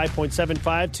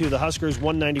 195.75 to the Huskers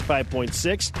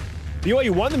 195.6.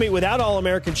 BYU won the meet without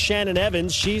All-American Shannon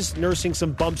Evans. She's nursing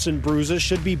some bumps and bruises.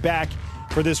 Should be back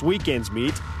for this weekend's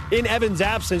meet. In Evans'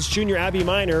 absence, junior Abby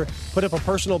Minor put up a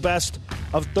personal best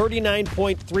of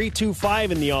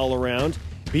 39.325 in the all-around.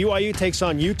 BYU takes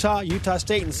on Utah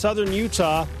State, and Southern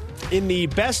Utah in the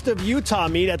Best of Utah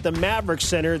meet at the Maverick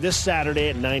Center this Saturday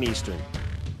at 9 Eastern.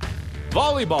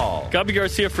 Volleyball. Gabi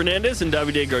Garcia-Fernandez and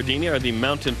Davide Gardini are the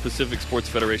Mountain Pacific Sports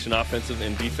Federation Offensive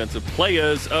and Defensive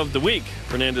Players of the Week.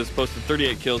 Fernandez posted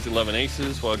 38 kills, 11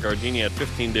 aces, while Gardini had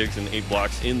 15 digs and 8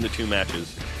 blocks in the 2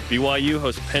 matches. BYU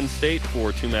hosts Penn State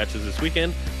for 2 matches this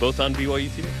weekend, both on BYU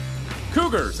TV.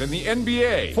 Cougars in the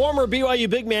NBA. Former BYU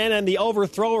big man and the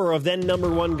overthrower of then number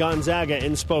 1 Gonzaga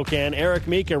in Spokane, Eric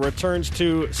Mika returns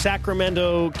to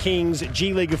Sacramento Kings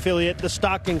G League affiliate, the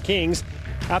Stockton Kings.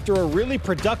 After a really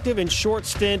productive and short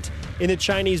stint in the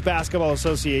Chinese Basketball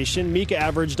Association, Mika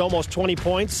averaged almost 20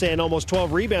 points and almost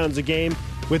 12 rebounds a game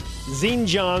with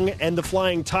Xinjiang and the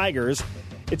Flying Tigers.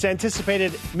 It's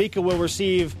anticipated Mika will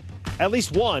receive at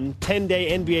least one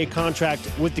 10-day NBA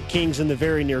contract with the Kings in the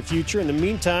very near future. In the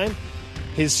meantime,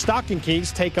 his Stockton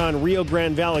Kings take on Rio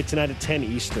Grande Valley tonight at 10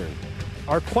 Eastern.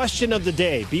 Our question of the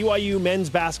day, BYU men's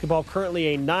basketball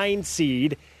currently a 9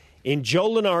 seed in Joe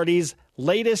Lunardi's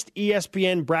latest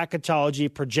ESPN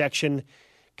bracketology projection.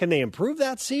 Can they improve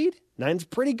that seed? 9's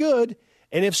pretty good.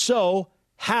 And if so,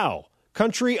 how?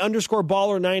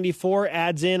 Country_baller94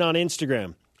 adds in on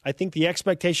Instagram. I think the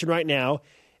expectation right now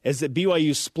is that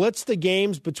BYU splits the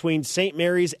games between St.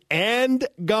 Mary's and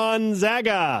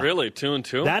Gonzaga. Really?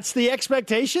 2-2? That's the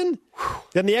expectation?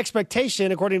 Then the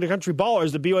expectation, according to Country Baller,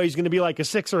 is that BYU is going to be like a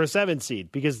 6 or a 7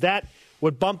 seed because that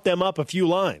would bump them up a few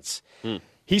lines.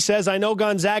 He says, I know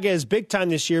Gonzaga is big time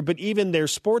this year, but even their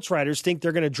sports writers think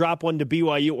they're going to drop one to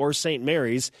BYU or St.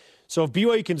 Mary's. So if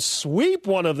BYU can sweep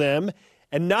one of them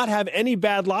and not have any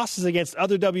bad losses against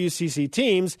other WCC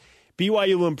teams,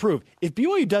 BYU will improve. If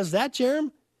BYU does that,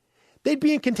 Jarom, they'd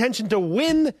be in contention to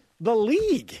win the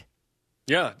league.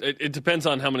 Yeah, it depends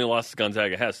on how many losses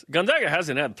Gonzaga has. Gonzaga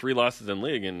hasn't had 3 losses in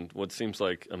league in what seems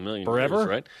like a million forever years,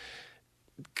 right?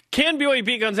 Can BYU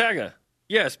beat Gonzaga?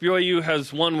 Yes, BYU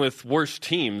has won with worse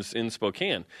teams in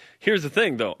Spokane. Here's the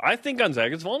thing, though. I think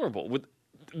Gonzaga's vulnerable. With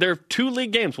their 2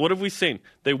 league games, what have we seen?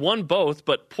 They won both,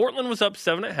 but Portland was up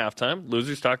 7 at halftime.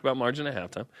 Losers talk about margin at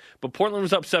halftime. But Portland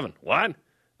was up 7. What?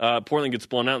 Portland gets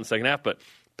blown out in the second half. But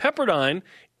Pepperdine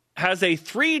has a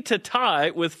 3 to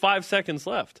tie with 5 seconds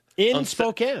left. In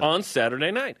Spokane. On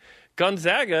Saturday night.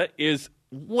 Gonzaga is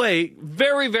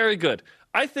very, very good.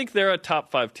 I think they're a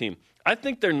top 5 team. I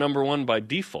think they're number 1 by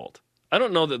default. I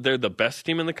don't know that they're the best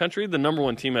team in the country. The number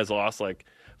 1 team has lost like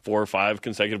 4 or 5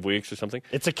 consecutive weeks or something.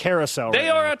 It's a carousel. They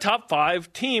are a top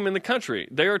 5 team in the country.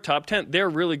 They are top 10. They're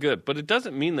really good, but it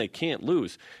doesn't mean they can't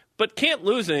lose. But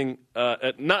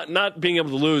not being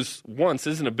able to lose once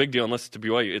isn't a big deal unless it's to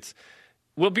BYU.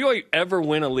 Will BYU ever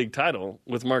win a league title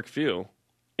with Mark Few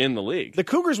in the league? The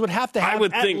Cougars would have to have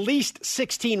least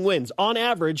 16 wins. On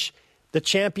average, the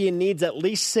champion needs at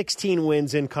least 16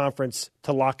 wins in conference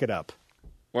to lock it up.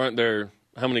 Aren't there?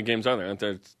 How many games are there? Aren't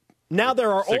there? Now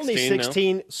there are only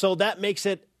 16, now? So that makes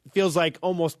it feels like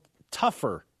almost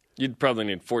tougher. You'd probably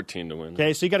need 14 to win.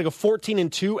 Okay, so you got to go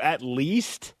 14-2 at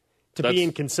least to be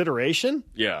in consideration.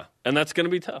 Yeah, and that's going to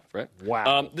be tough, right?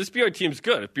 Wow. This BYU team's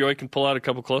good. If BYU can pull out a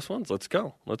couple close ones, let's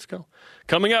go.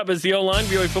 Coming up is the O-line,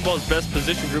 BYU football's best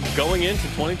position group going into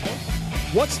 2020.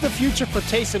 What's the future for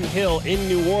Taysom Hill in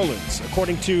New Orleans?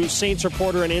 According to Saints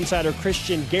reporter and insider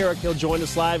Kristian Garic, he'll join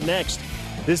us live next.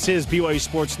 This is BYU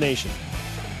Sports Nation.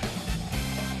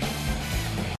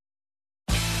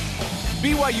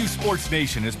 BYU Sports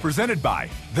Nation is presented by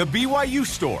The BYU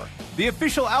Store, the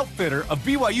official outfitter of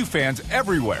BYU fans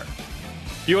everywhere.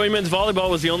 BYU men's volleyball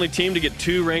was the only team to get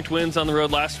 2 ranked wins on the road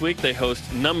last week. They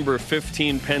host number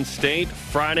 15 Penn State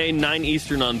Friday, 9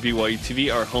 Eastern on BYU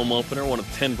TV, our home opener, one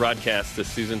of 10 broadcasts this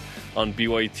season on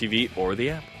BYU TV or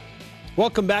the app.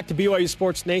 Welcome back to BYU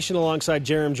Sports Nation alongside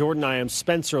Jarom Jordan. I am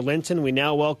Spencer Linton. We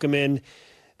now welcome in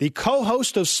the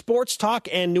co-host of Sports Talk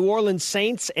and New Orleans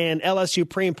Saints and LSU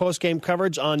pre- and post-game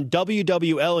coverage on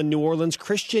WWL in New Orleans,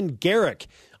 Kristian Garic,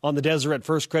 on the Deseret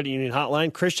First Credit Union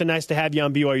Hotline. Kristian, nice to have you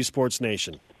on BYU Sports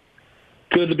Nation.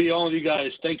 Good to be on with you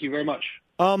guys. Thank you very much.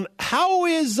 How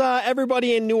is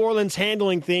everybody in New Orleans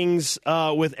handling things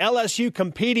with LSU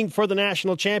competing for the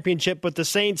national championship, but the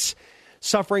Saints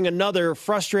suffering another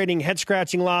frustrating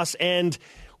head-scratching loss and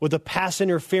with a pass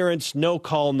interference, no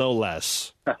call, no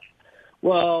less?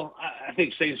 Well, I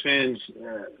think Saints fans,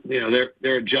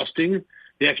 they're adjusting.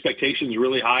 The expectations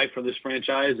really high for this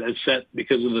franchise as set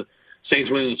because of the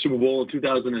Saints winning the Super Bowl in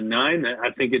 2009.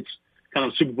 I think it's kind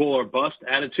of Super Bowl or bust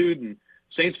attitude, and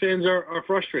Saints fans are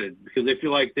frustrated because they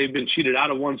feel like they've been cheated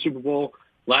out of one Super Bowl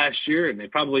last year, and they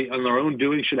probably, on their own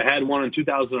doing, should have had one in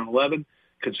 2011,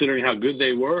 considering how good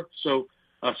they were. So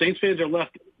Saints fans are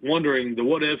left wondering the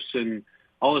what-ifs and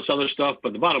all this other stuff,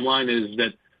 but the bottom line is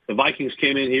that the Vikings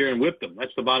came in here and whipped them.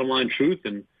 That's the bottom line truth,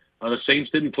 and the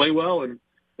Saints didn't play well, and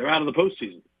they're out of the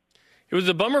postseason. It was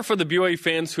a bummer for the BYU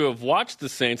fans who have watched the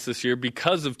Saints this year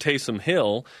because of Taysom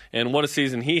Hill and what a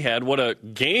season he had, what a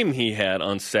game he had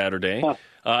on Saturday.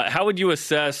 How would you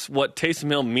assess what Taysom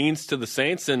Hill means to the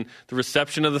Saints and the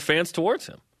reception of the fans towards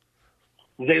him?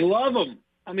 They love him.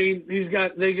 I mean,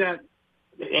 they got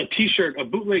a T-shirt, a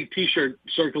bootleg T-shirt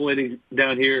circulating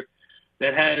down here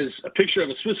that has a picture of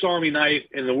a Swiss Army knife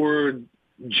and the word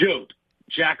 "Jote,"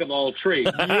 Jack of all trades.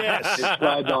 Yes,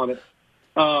 inscribed on it.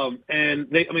 And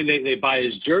they buy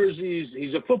his jerseys.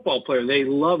 He's a football player. They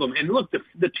love him. And look,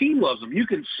 the team loves him. You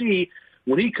can see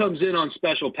when he comes in on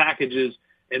special packages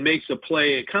and makes a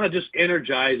play, it kind of just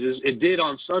energizes. It did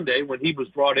on Sunday when he was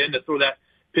brought in to throw that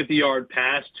 50-yard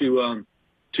pass to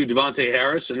Devontae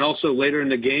Harris, and also later in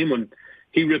the game when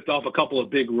he ripped off a couple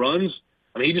of big runs.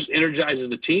 I mean, he just energizes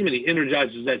the team and he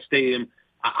energizes that stadium.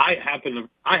 I happen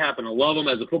to love him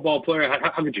as a football player.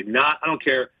 How could you not? I don't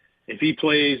care if he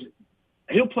plays.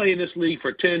 He'll play in this league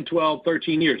for 10, 12,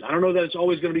 13 years. I don't know that it's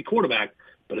always going to be quarterback,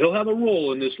 but he'll have a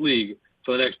role in this league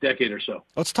for the next decade or so.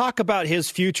 Let's talk about his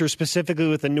future specifically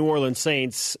with the New Orleans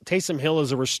Saints. Taysom Hill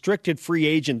is a restricted free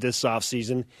agent this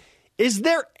offseason. Is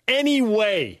there any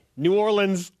way New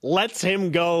Orleans lets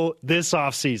him go this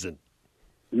offseason?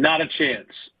 Not a chance.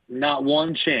 Not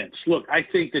one chance. Look, I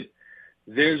think that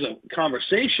there's a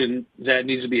conversation that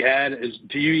needs to be had is,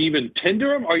 do you even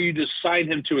tender him or you just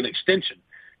sign him to an extension?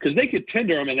 Because they could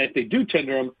tender him, and if they do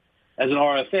tender him as an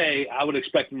RFA, I would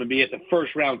expect him to be at the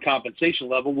first-round compensation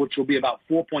level, which will be about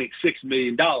 $4.6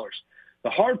 million. The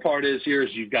hard part is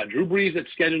you've got Drew Brees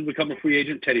that's scheduled to become a free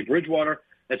agent, Teddy Bridgewater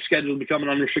that's scheduled to become an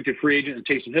unrestricted free agent, and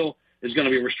Taysom Hill is going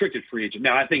to be a restricted free agent.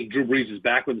 Now, I think Drew Brees is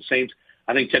back with the Saints.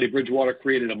 I think Teddy Bridgewater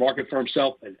created a market for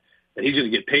himself, and he's going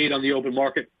to get paid on the open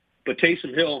market. But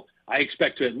Taysom Hill, I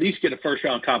expect to at least get a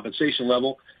first-round compensation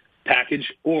level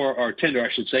package, or tender,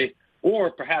 I should say,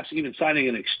 or perhaps even signing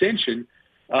an extension.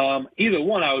 Either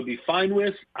one I would be fine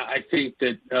with. I think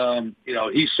that,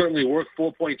 he's certainly worth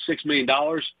 $4.6 million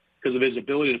because of his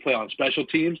ability to play on special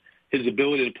teams, his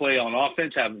ability to play on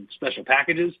offense, having special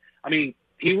packages. I mean,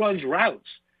 he runs routes.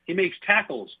 He makes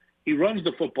tackles. He runs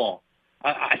the football.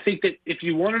 I think that if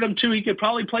you wanted him to, he could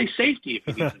probably play safety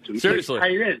if he needed to.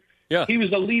 Seriously. Yeah. He was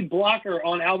the lead blocker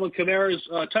on Alvin Kamara's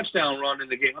touchdown run in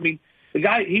the game. I mean, the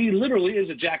guy, he literally is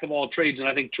a jack of all trades, and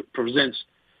I think presents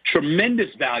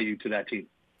tremendous value to that team.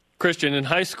 Kristian, in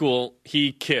high school,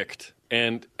 he kicked.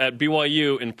 And at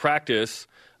BYU in practice,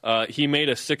 he made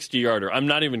a 60-yarder. I'm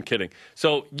not even kidding.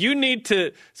 So you need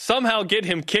to somehow get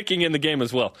him kicking in the game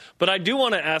as well. But I do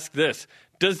want to ask this.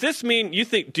 Does this mean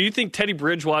do you think Teddy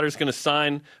Bridgewater is going to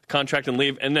sign a contract and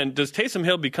leave? And then does Taysom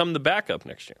Hill become the backup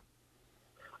next year?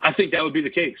 I think that would be the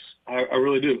case. I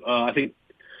really do. I think,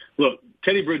 look,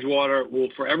 Teddy Bridgewater will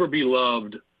forever be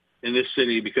loved in this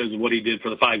city because of what he did for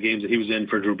the 5 games that he was in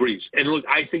for Drew Brees. And look,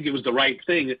 I think it was the right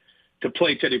thing to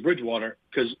play Teddy Bridgewater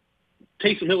because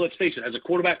Taysom Hill, let's face it, as a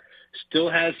quarterback, still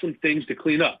has some things to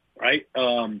clean up, right?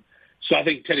 So I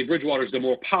think Teddy Bridgewater is the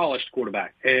more polished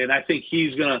quarterback. And I think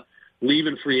he's going to leave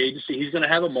in free agency. He's going to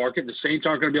have a market. The Saints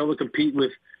aren't going to be able to compete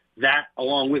with that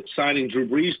along with signing Drew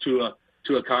Brees to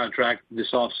a contract this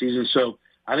offseason. So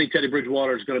I think Teddy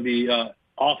Bridgewater is going to be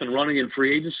off and running in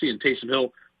free agency, and Taysom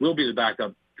Hill will be the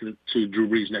backup to Drew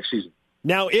Brees next season.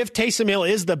 Now, if Taysom Hill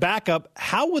is the backup,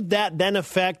 how would that then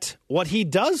affect what he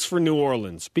does for New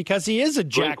Orleans? Because he is a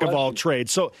jack of all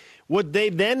trades. So would they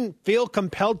then feel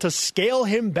compelled to scale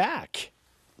him back?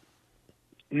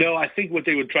 No, I think what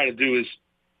they would try to do is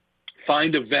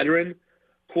find a veteran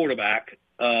quarterback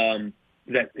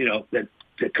that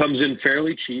comes in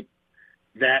fairly cheap,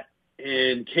 that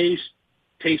in case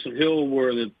Taysom Hill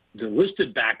were the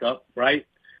listed backup, right,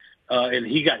 and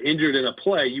he got injured in a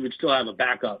play, you would still have a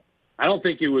backup. I don't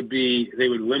think they would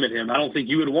limit him. I don't think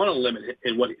you would want to limit him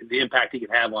in what the impact he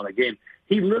could have on a game.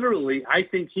 He literally, I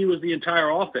think he was the entire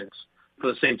offense for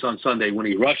the Saints on Sunday when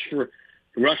he rushed for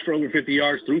over 50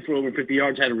 yards, threw for over 50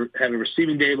 yards, had a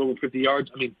receiving day of over 50 yards.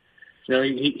 I mean,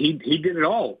 he did it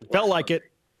all. Felt like it.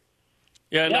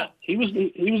 Yeah, he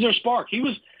was their spark. He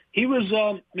was.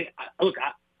 Look,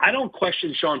 I don't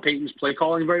question Sean Payton's play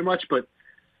calling very much, but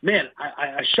man,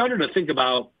 I shudder to think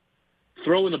about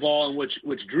throwing the ball in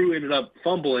which Drew ended up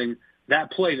fumbling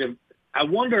that play. I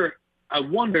wonder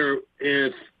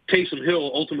if Taysom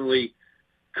Hill ultimately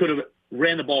could have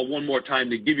ran the ball one more time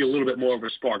to give you a little bit more of a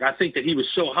spark. I think that he was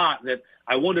so hot that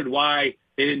I wondered why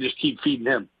they didn't just keep feeding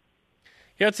him.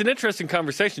 Yeah, it's an interesting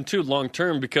conversation, too,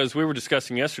 long-term, because we were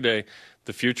discussing yesterday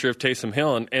the future of Taysom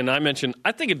Hill, and I mentioned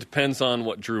I think it depends on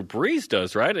what Drew Brees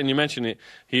does, right? And you mentioned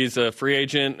he's a free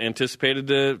agent, anticipated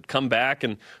to come back,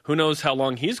 and who knows how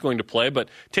long he's going to play. But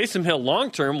Taysom Hill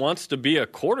long-term wants to be a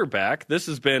quarterback. This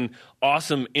has been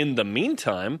awesome in the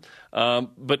meantime.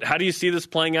 But how do you see this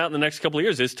playing out in the next couple of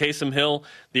years? Is Taysom Hill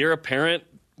the heir apparent,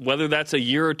 whether that's a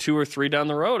year or two or three down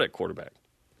the road at quarterback?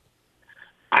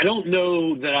 I don't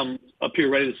know that I'm up here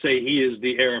ready to say he is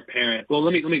the heir apparent. Well,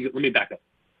 let me back up.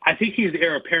 I think he's the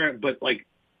heir apparent, but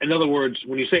in other words,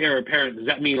 when you say heir apparent, does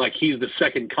that mean he's the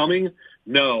second coming?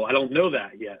 No, I don't know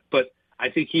that yet. But I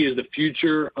think he is the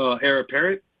future heir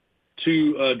apparent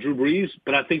to Drew Brees.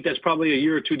 But I think that's probably a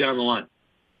year or two down the line.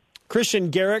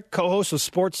 Kristian Garic, co-host of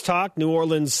Sports Talk, New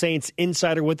Orleans Saints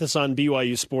insider with us on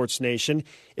BYU Sports Nation.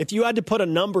 If you had to put a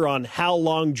number on how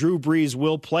long Drew Brees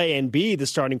will play and be the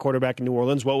starting quarterback in New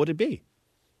Orleans, what would it be?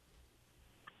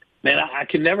 Man, I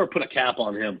can never put a cap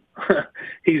on him.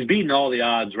 He's beaten all the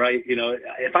odds, right?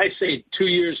 If I say 2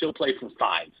 years, he'll play for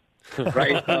 5,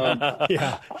 right?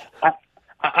 Yeah.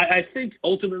 I think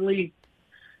ultimately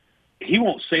he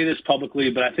won't say this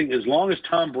publicly, but I think as long as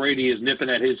Tom Brady is nipping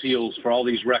at his heels for all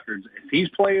these records, if he's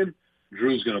playing,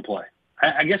 Drew's going to play.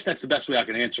 I guess that's the best way I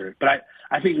can answer it. But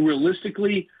I think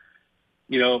realistically,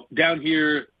 down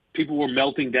here, people were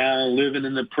melting down, living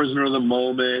in the prisoner of the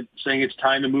moment, saying it's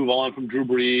time to move on from Drew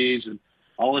Brees and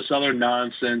all this other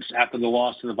nonsense after the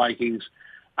loss to the Vikings.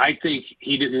 I think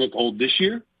he didn't look old this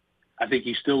year. I think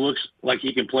he still looks like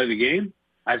he can play the game.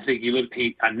 I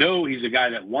know he's a guy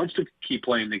that wants to keep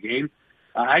playing the game.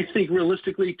 I think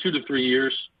realistically 2 to 3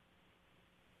 years.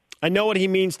 I know what he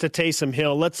means to Taysom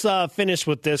Hill. Let's finish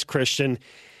with this, Kristian.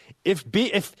 If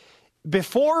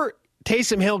before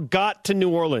Taysom Hill got to New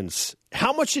Orleans,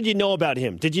 how much did you know about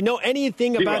him? Did you know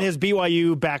anything about his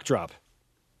BYU backdrop?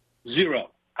 0.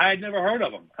 I had never heard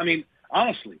of him. I mean,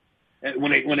 honestly,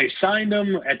 when they signed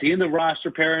him at the end of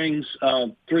roster pairings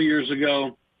 3 years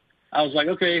ago, I was like,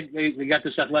 okay, they got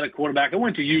this athletic quarterback. I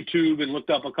went to YouTube and looked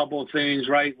up a couple of things,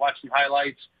 right, watched some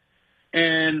highlights,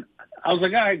 and I was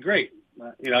like, all right, great.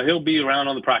 He'll be around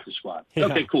on the practice squad. Yeah.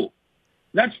 Okay, cool.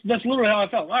 That's literally how I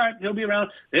felt. All right, he'll be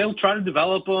around. They'll try to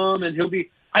develop him, and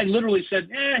I literally said,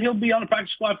 he'll be on the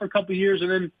practice squad for a couple of years,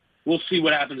 and then we'll see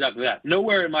what happens after that.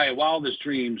 Nowhere in my wildest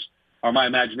dreams or my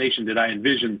imagination did I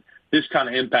envision this kind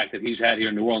of impact that he's had here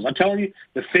in New Orleans. I'm telling you,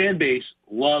 the fan base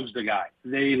loves the guy.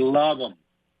 They love him.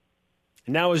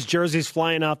 Now his jersey's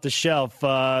flying off the shelf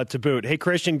to boot. Hey,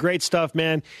 Kristian, great stuff,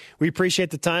 man. We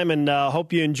appreciate the time and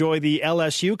hope you enjoy the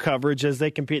LSU coverage as they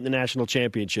compete in the national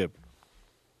championship.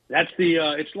 That's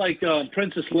it's like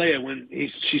Princess Leia when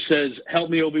she says, "Help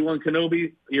me, Obi-Wan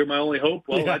Kenobi. You're my only hope."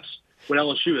 Well, That's what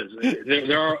LSU is.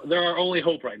 They're our only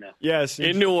hope right now. Yes,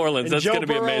 in New Orleans. That's going to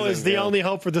be amazing. Joe Burrow is the only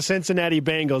hope for the Cincinnati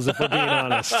Bengals, if we're being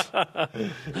honest.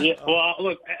 Yeah. Well,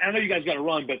 look, I know you guys got to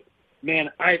run, but.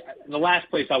 Man, the last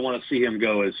place I want to see him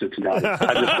go is Cincinnati.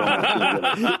 I just don't want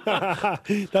to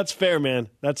see him go. That's fair, man.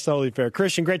 That's totally fair.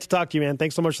 Kristian, great to talk to you, man.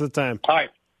 Thanks so much for the time. All right.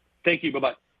 Thank you.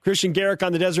 Bye-bye. Kristian Garic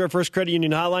on the Deseret First Credit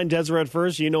Union Hotline. Deseret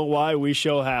First, you know why, we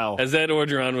show how. As Ed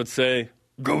Orgeron would say,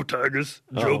 go Tigers,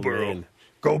 Joe Burrow. Man.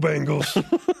 Go Bengals.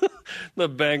 The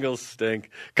Bengals stink.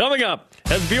 Coming up,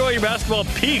 has BYU basketball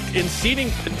peaked in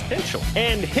seeding potential?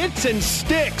 And hits and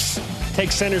sticks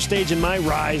take center stage in my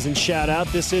rise and shout out.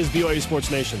 This is BYU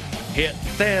Sports Nation.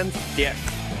 Hits and sticks.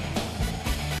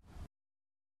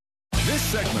 This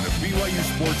segment of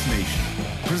BYU Sports Nation,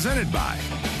 presented by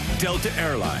Delta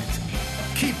Airlines.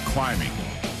 Keep climbing.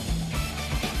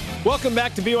 Welcome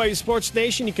back to BYU Sports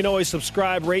Nation. You can always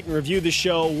subscribe, rate, and review the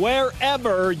show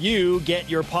wherever you get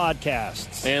your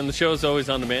podcasts. And the show is always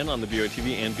on demand on the BYU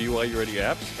TV and BYU Radio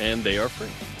apps, and they are free.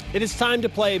 It is time to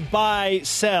play Buy,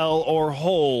 Sell, or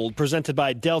Hold, presented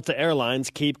by Delta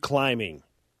Airlines. Keep climbing.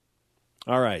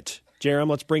 All right, Jarom,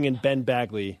 let's bring in Ben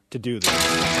Bagley to do this.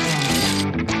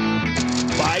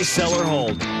 Buy, Sell, or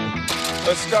Hold.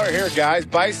 Let's start here, guys.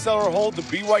 Buy, sell, or hold. The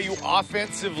BYU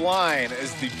offensive line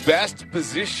is the best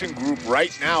position group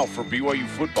right now for BYU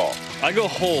football. I go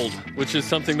hold, which is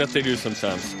something that they do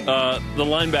sometimes. The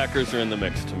linebackers are in the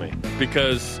mix to me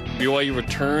because BYU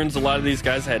returns. A lot of these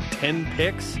guys had 10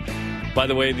 picks. By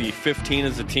the way, the 15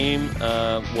 as a team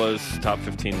was top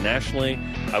 15 nationally.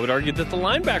 I would argue that the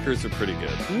linebackers are pretty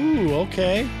good. Ooh,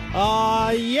 okay.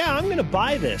 Yeah, I'm going to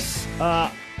buy this.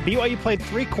 BYU played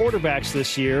 3 quarterbacks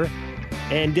this year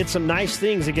and did some nice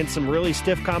things against some really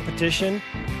stiff competition.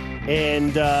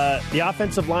 And the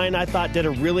offensive line, I thought, did a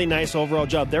really nice overall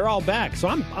job. They're all back. So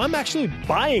I'm actually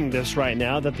buying this right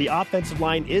now, that the offensive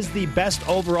line is the best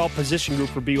overall position group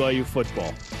for BYU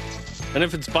football. And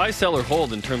if it's buy, sell, or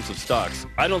hold in terms of stocks,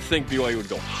 I don't think BYU would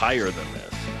go higher than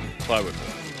this. So I would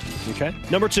hold. Okay.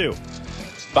 Number 2.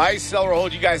 Buy, sell, or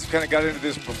hold. You guys kind of got into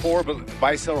this before, but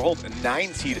buy, sell, or hold. The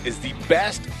 9 seed is the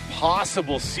best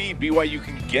possible seed BYU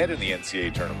can get in the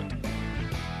NCAA tournament.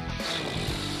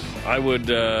 I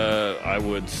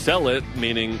would sell it,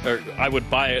 meaning, or I would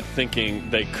buy it thinking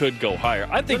they could go higher.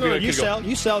 I think BYU you could sell. Go,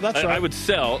 you sell. That's right. I would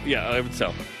sell. Yeah, I would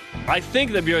sell. I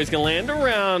think that BYU is going to land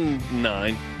around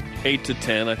 9, 8 to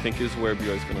 10. I think is where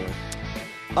BYU is going to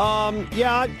land.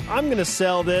 Yeah, I'm going to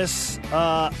sell this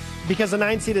because the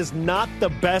 9 seed is not the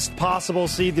best possible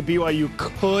seed that BYU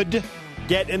could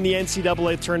get in the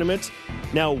NCAA tournament.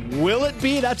 Now, will it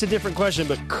be? That's a different question,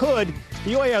 but could.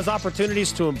 BYU has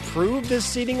opportunities to improve this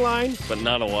seeding line. But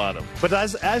not a lot of them. But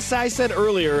as I said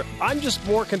earlier, I'm just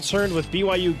more concerned with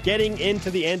BYU getting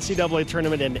into the NCAA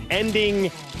tournament and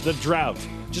ending the drought.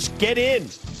 Just get in.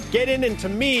 Get in, and to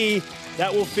me,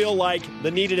 that will feel like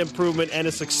the needed improvement and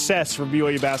a success for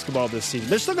BYU basketball this season.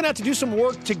 They're still going to have to do some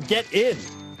work to get in.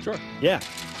 Sure. Yeah.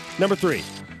 Number 3.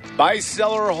 Buy,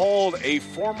 sell, or hold. A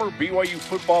former BYU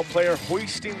football player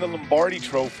hoisting the Lombardi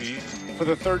Trophy for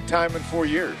the 3rd time in 4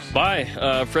 years. Bye.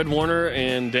 Fred Warner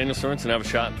and Daniel Sorensen have a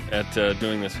shot at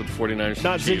doing this with the 49ers.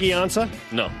 Not Ziggy Ansah?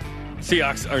 No.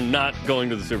 Seahawks are not going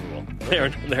to the Super Bowl.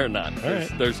 They're not.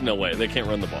 There's no way. They can't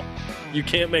run the ball. You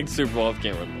can't make the Super Bowl if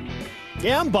you can't run the ball.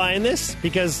 Yeah, I'm buying this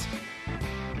because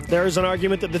there is an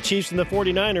argument that the Chiefs and the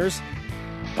 49ers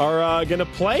are going to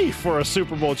play for a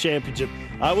Super Bowl championship.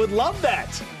 I would love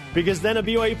that because then a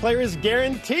BYU player is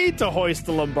guaranteed to hoist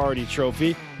the Lombardi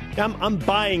Trophy. I'm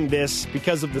buying this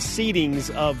because of the seedings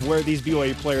of where these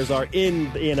BYU players are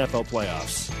in the NFL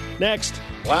playoffs. Next.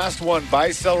 Last one.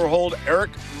 Buy, sell, or hold.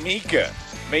 Eric Mika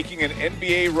making an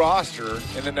NBA roster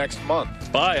in the next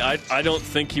month. Buy. I don't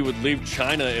think he would leave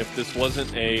China if this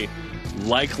wasn't a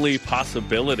likely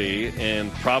possibility,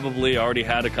 and probably already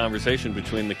had a conversation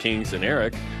between the Kings and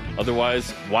Eric.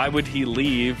 Otherwise, why would he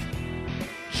leave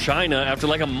China after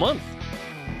like a month?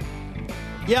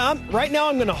 Yeah, right now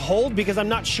I'm going to hold because I'm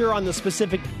not sure on the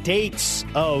specific dates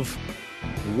of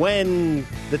when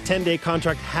the 10-day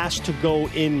contract has to go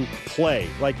in play.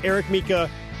 Like Eric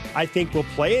Mika, I think will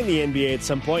play in the NBA at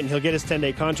some point, and he'll get his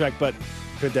 10-day contract, but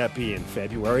could that be in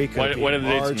February? Could it be in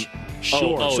March?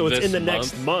 Sure. So it's in the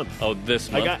next month. Oh,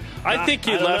 this month. I think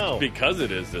he left because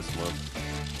it is this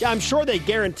month. Yeah, I'm sure they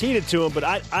guaranteed it to him, but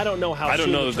I don't know how. I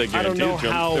don't know that they guaranteed it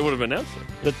to him. They would have announced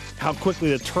it. How quickly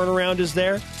the turnaround is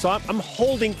there. So I'm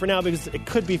holding for now because it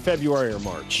could be February or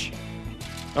March.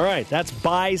 All right, that's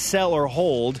buy, sell, or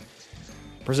hold,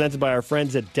 presented by our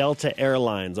friends at Delta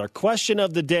Airlines. Our question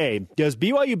of the day: does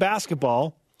BYU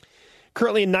basketball,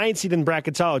 currently in 9th seed in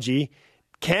bracketology,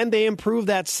 can they improve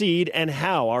that seed, and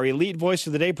how? Our elite voice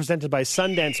of the day, presented by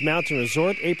Sundance Mountain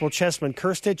Resort. April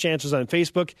Chessman-Kirstich answers on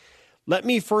Facebook. Let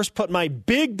me first put my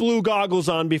big blue goggles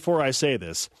on before I say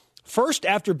this. First,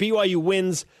 after BYU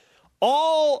wins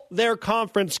all their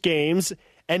conference games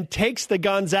and takes the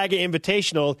Gonzaga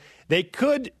Invitational, they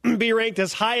could be ranked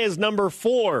as high as number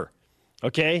 4.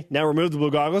 Okay, now remove the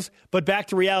blue goggles. But back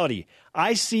to reality.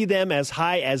 I see them as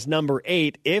high as number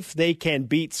 8 if they can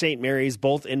beat St. Mary's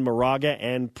both in Moraga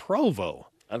and Provo.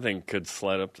 I think could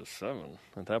slide up to 7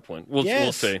 at that point.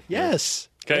 We'll see. Yes.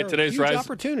 Okay, today's Rise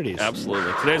opportunities.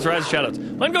 Absolutely. Today's Rise shout-outs.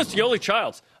 Mine goes to Yoli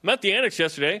Childs. I'm at the Annex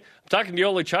yesterday. I'm talking to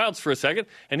Yoli Childs for a second,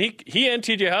 and he and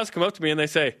TJ House come up to me and they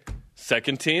say,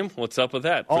 second team, what's up with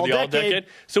that? For the all-decade.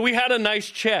 So we had a nice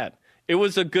chat. It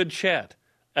was a good chat.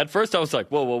 At first I was like,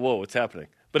 whoa, what's happening?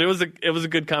 But it was a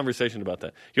good conversation about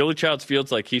that. Yoli Childs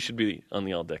feels like he should be on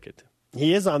the all-decade team.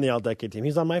 He is on the all-decade team.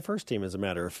 He's on my first team, as a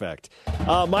matter of fact.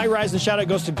 My rise and shout-out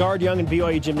goes to Guard Young and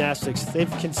BYU Gymnastics. They've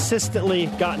consistently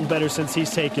gotten better since he's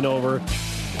taken over.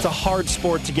 It's a hard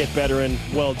sport to get better in.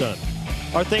 Well done.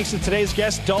 Our thanks to today's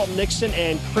guests, Dalton Nixon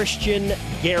and Kristian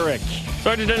Garic.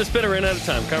 Sergeant Dennis Bitter ran out of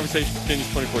time. Conversation continues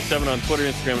 24/7 on Twitter,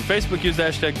 Instagram, and Facebook. Use the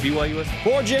hashtag BYUS.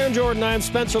 For Jarom Jordan, I'm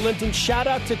Spencer Linton.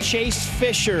 Shout-out to Chase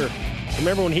Fisher.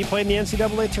 Remember when he played in the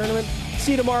NCAA tournament?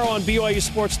 See you tomorrow on BYU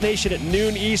Sports Nation at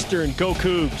noon Eastern. Go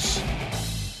Cougs.